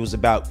 It was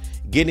about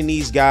getting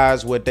these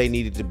guys what they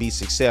needed to be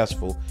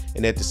successful.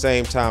 And at the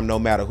same time, no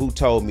matter who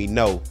told me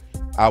no,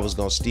 I was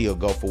going to still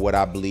go for what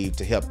I believed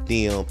to help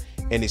them.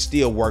 And it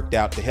still worked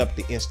out to help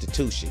the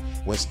institution.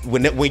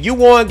 When you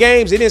won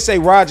games, it didn't say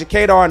Roger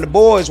Cador and the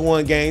boys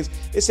won games.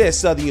 It said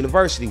Southern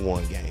University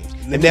won games.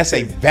 And that's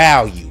a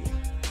value.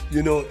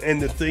 You know, and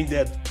the thing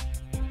that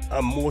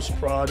I'm most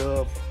proud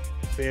of,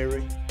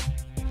 Ferry,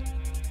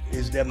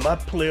 is that my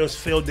players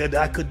felt that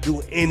I could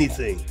do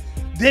anything.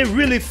 They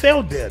really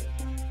felt that.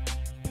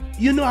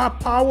 You know how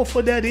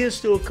powerful that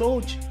is to a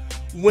coach?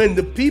 When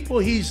the people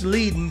he's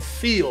leading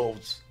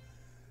feels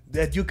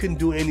that you can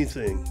do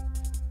anything.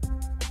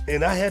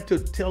 And I had to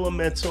tell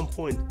them at some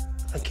point,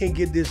 I can't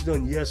get this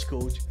done. Yes,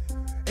 coach.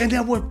 And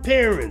there were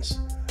parents.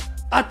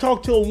 I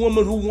talked to a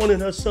woman who wanted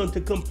her son to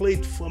come play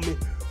for me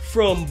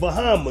from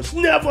Bahamas.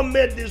 Never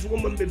met this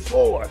woman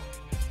before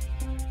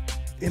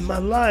in my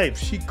life.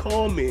 She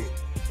called me,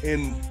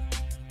 and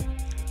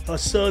her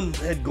son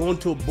had gone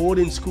to a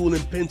boarding school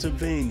in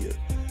Pennsylvania.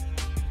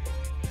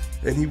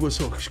 And he was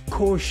a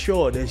course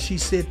short, and she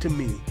said to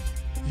me,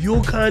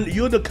 you're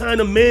the kind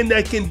of man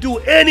that can do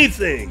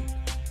anything.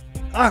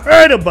 I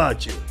heard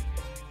about you.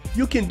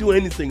 You can do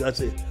anything. I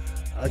said,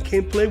 I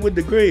can't play with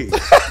the grades.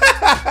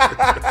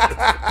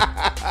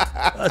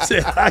 I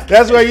said,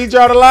 that's where you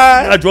draw the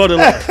line? I draw the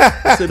line.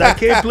 I said, I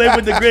can't play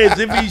with the grades.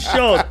 If he's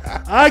short,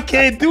 I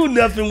can't do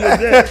nothing with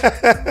that.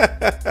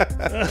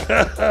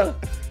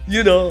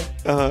 You know,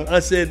 I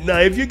said, now,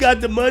 if you got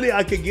the money,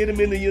 I could get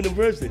him into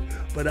university,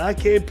 but I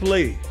can't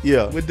play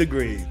with the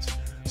grades.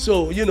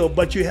 So, you know,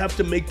 but you have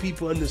to make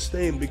people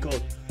understand,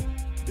 because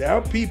there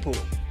are people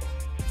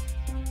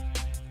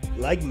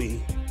like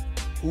me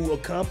who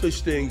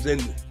accomplish things,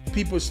 and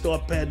people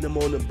start patting them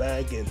on the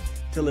back and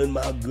telling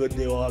them how good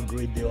they are, how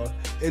great they are,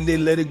 and they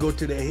let it go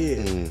to their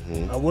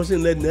head. I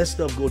wasn't letting that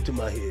stuff go to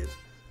my head.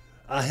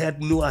 I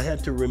knew I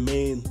had to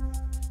remain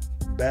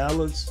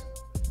balanced,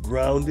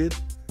 grounded,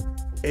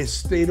 and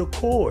stay the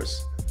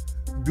course.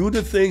 Do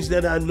the things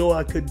that I know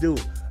I could do.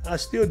 I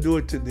still do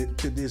it to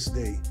this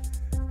day.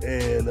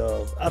 And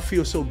I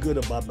feel so good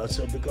about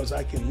myself, because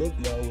I can look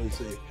now and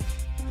say,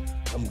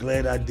 I'm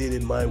glad I did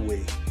it my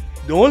way.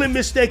 The only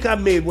mistake I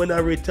made when I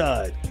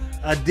retired,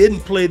 I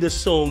didn't play the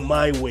song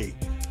My Way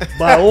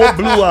by Old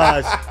Blue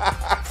Eyes,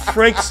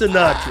 Frank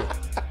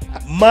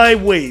Sinatra. My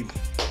Way.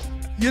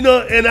 You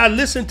know, and I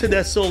listen to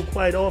that song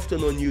quite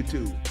often on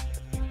YouTube.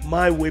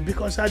 My Way,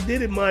 because I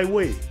did it my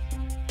way.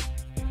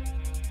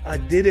 I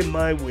did it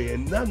my way,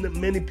 and not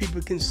many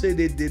people can say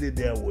they did it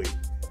their way.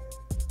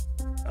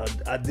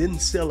 I didn't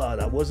sell out.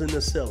 I wasn't a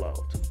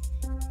sellout.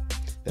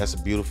 That's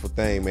a beautiful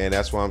thing, man.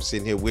 That's why I'm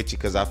sitting here with you,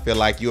 because I feel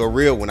like you're a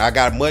real one. I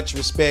got much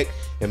respect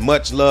and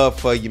much love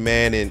for you,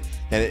 man.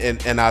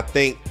 And I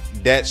think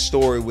that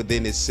story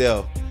within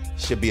itself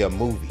should be a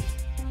movie.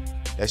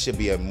 That should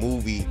be a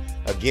movie.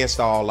 Against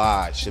All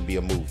Odds should be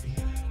a movie.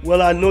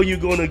 Well, I know you're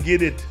going to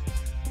get it.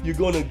 You're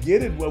going to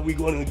get it. Well, we're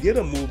going to get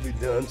a movie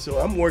done, so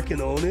I'm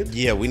working on it.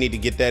 Yeah, we need to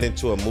get that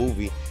into a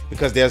movie,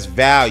 because there's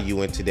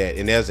value into that,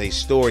 and there's a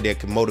story that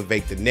can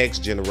motivate the next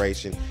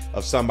generation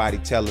of somebody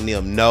telling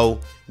them no,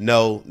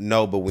 no,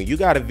 no. But when you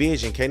got a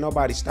vision, can't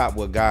nobody stop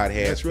what God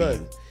has. That's for right.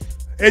 you.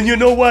 And you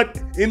know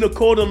what? In the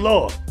court of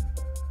law,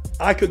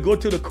 I could go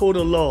to the court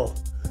of law.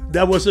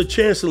 That was a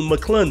Chancellor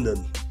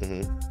McClendon.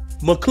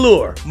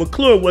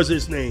 McClure was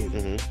his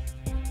name.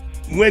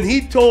 When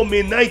he told me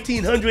in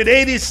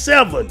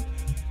 1987,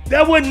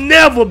 there would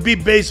never be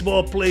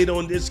baseball played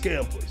on this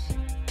campus.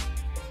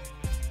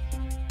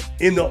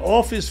 In the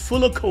office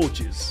full of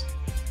coaches,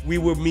 we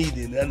were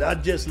meeting, and I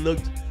just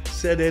looked,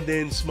 sat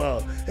there and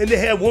smiled. And they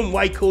had one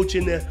white coach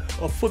in there,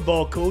 a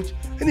football coach,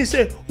 and he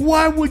said,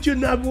 why would you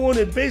not want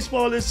it?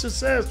 Baseball is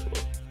successful.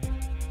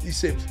 He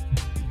said,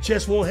 it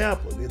just won't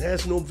happen. It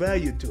has no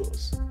value to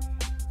us.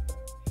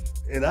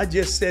 And I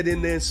just sat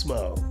in there and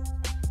smiled.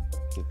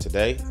 And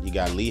today, you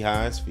got Lee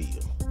Hines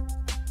Field.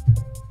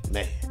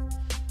 Man.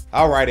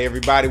 All right,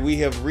 everybody, we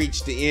have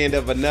reached the end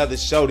of another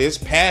show. This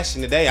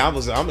passion today,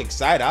 I'm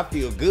excited. I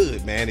feel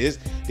good, man. This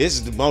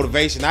is the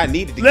motivation I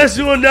needed to Let's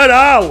do another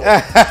hour.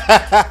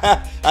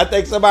 I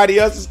think somebody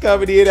else is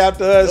coming in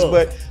after us,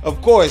 but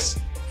of course,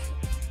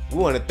 we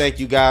want to thank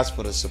you guys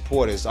for the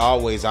support as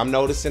always. I'm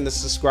noticing the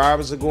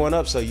subscribers are going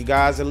up, so you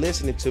guys are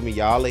listening to me.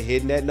 Y'all are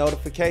hitting that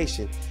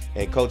notification.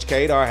 And Coach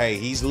Cador, hey,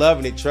 he's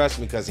loving it, trust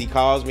me, because he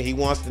calls me. He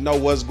wants to know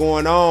what's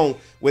going on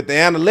with the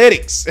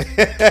analytics.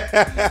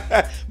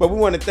 But we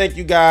want to thank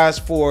you guys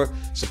for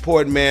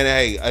supporting, man.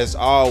 Hey, as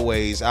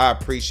always, I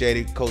appreciate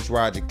it. Coach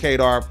Roger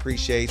Cador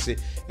appreciates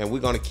it. And we're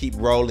going to keep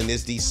rolling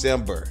this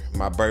December.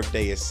 My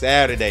birthday is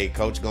Saturday.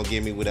 Coach going to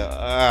give me with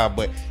a,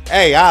 but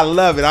hey, I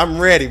love it. I'm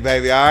ready,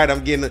 baby. All right,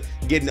 I'm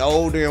getting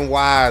older and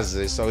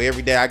wiser. So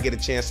every day I get a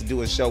chance to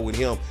do a show with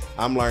him,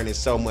 I'm learning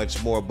so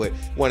much more. But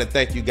want to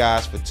thank you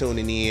guys for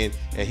tuning in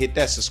and hit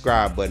that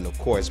subscribe button. Of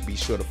course, be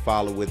sure to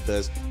follow with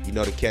us. You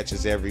know to catch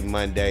us every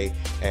Monday.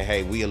 And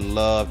hey, we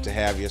love to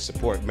have your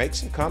support. Make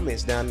some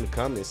comments down in the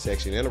comment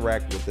section.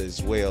 Interact with us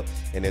as well.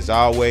 And as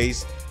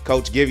always,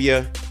 Coach,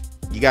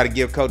 you got to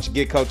get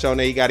Coach on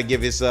there. You got to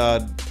give his,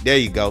 there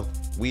you go.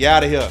 We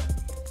out of here.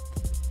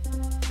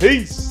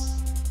 Peace.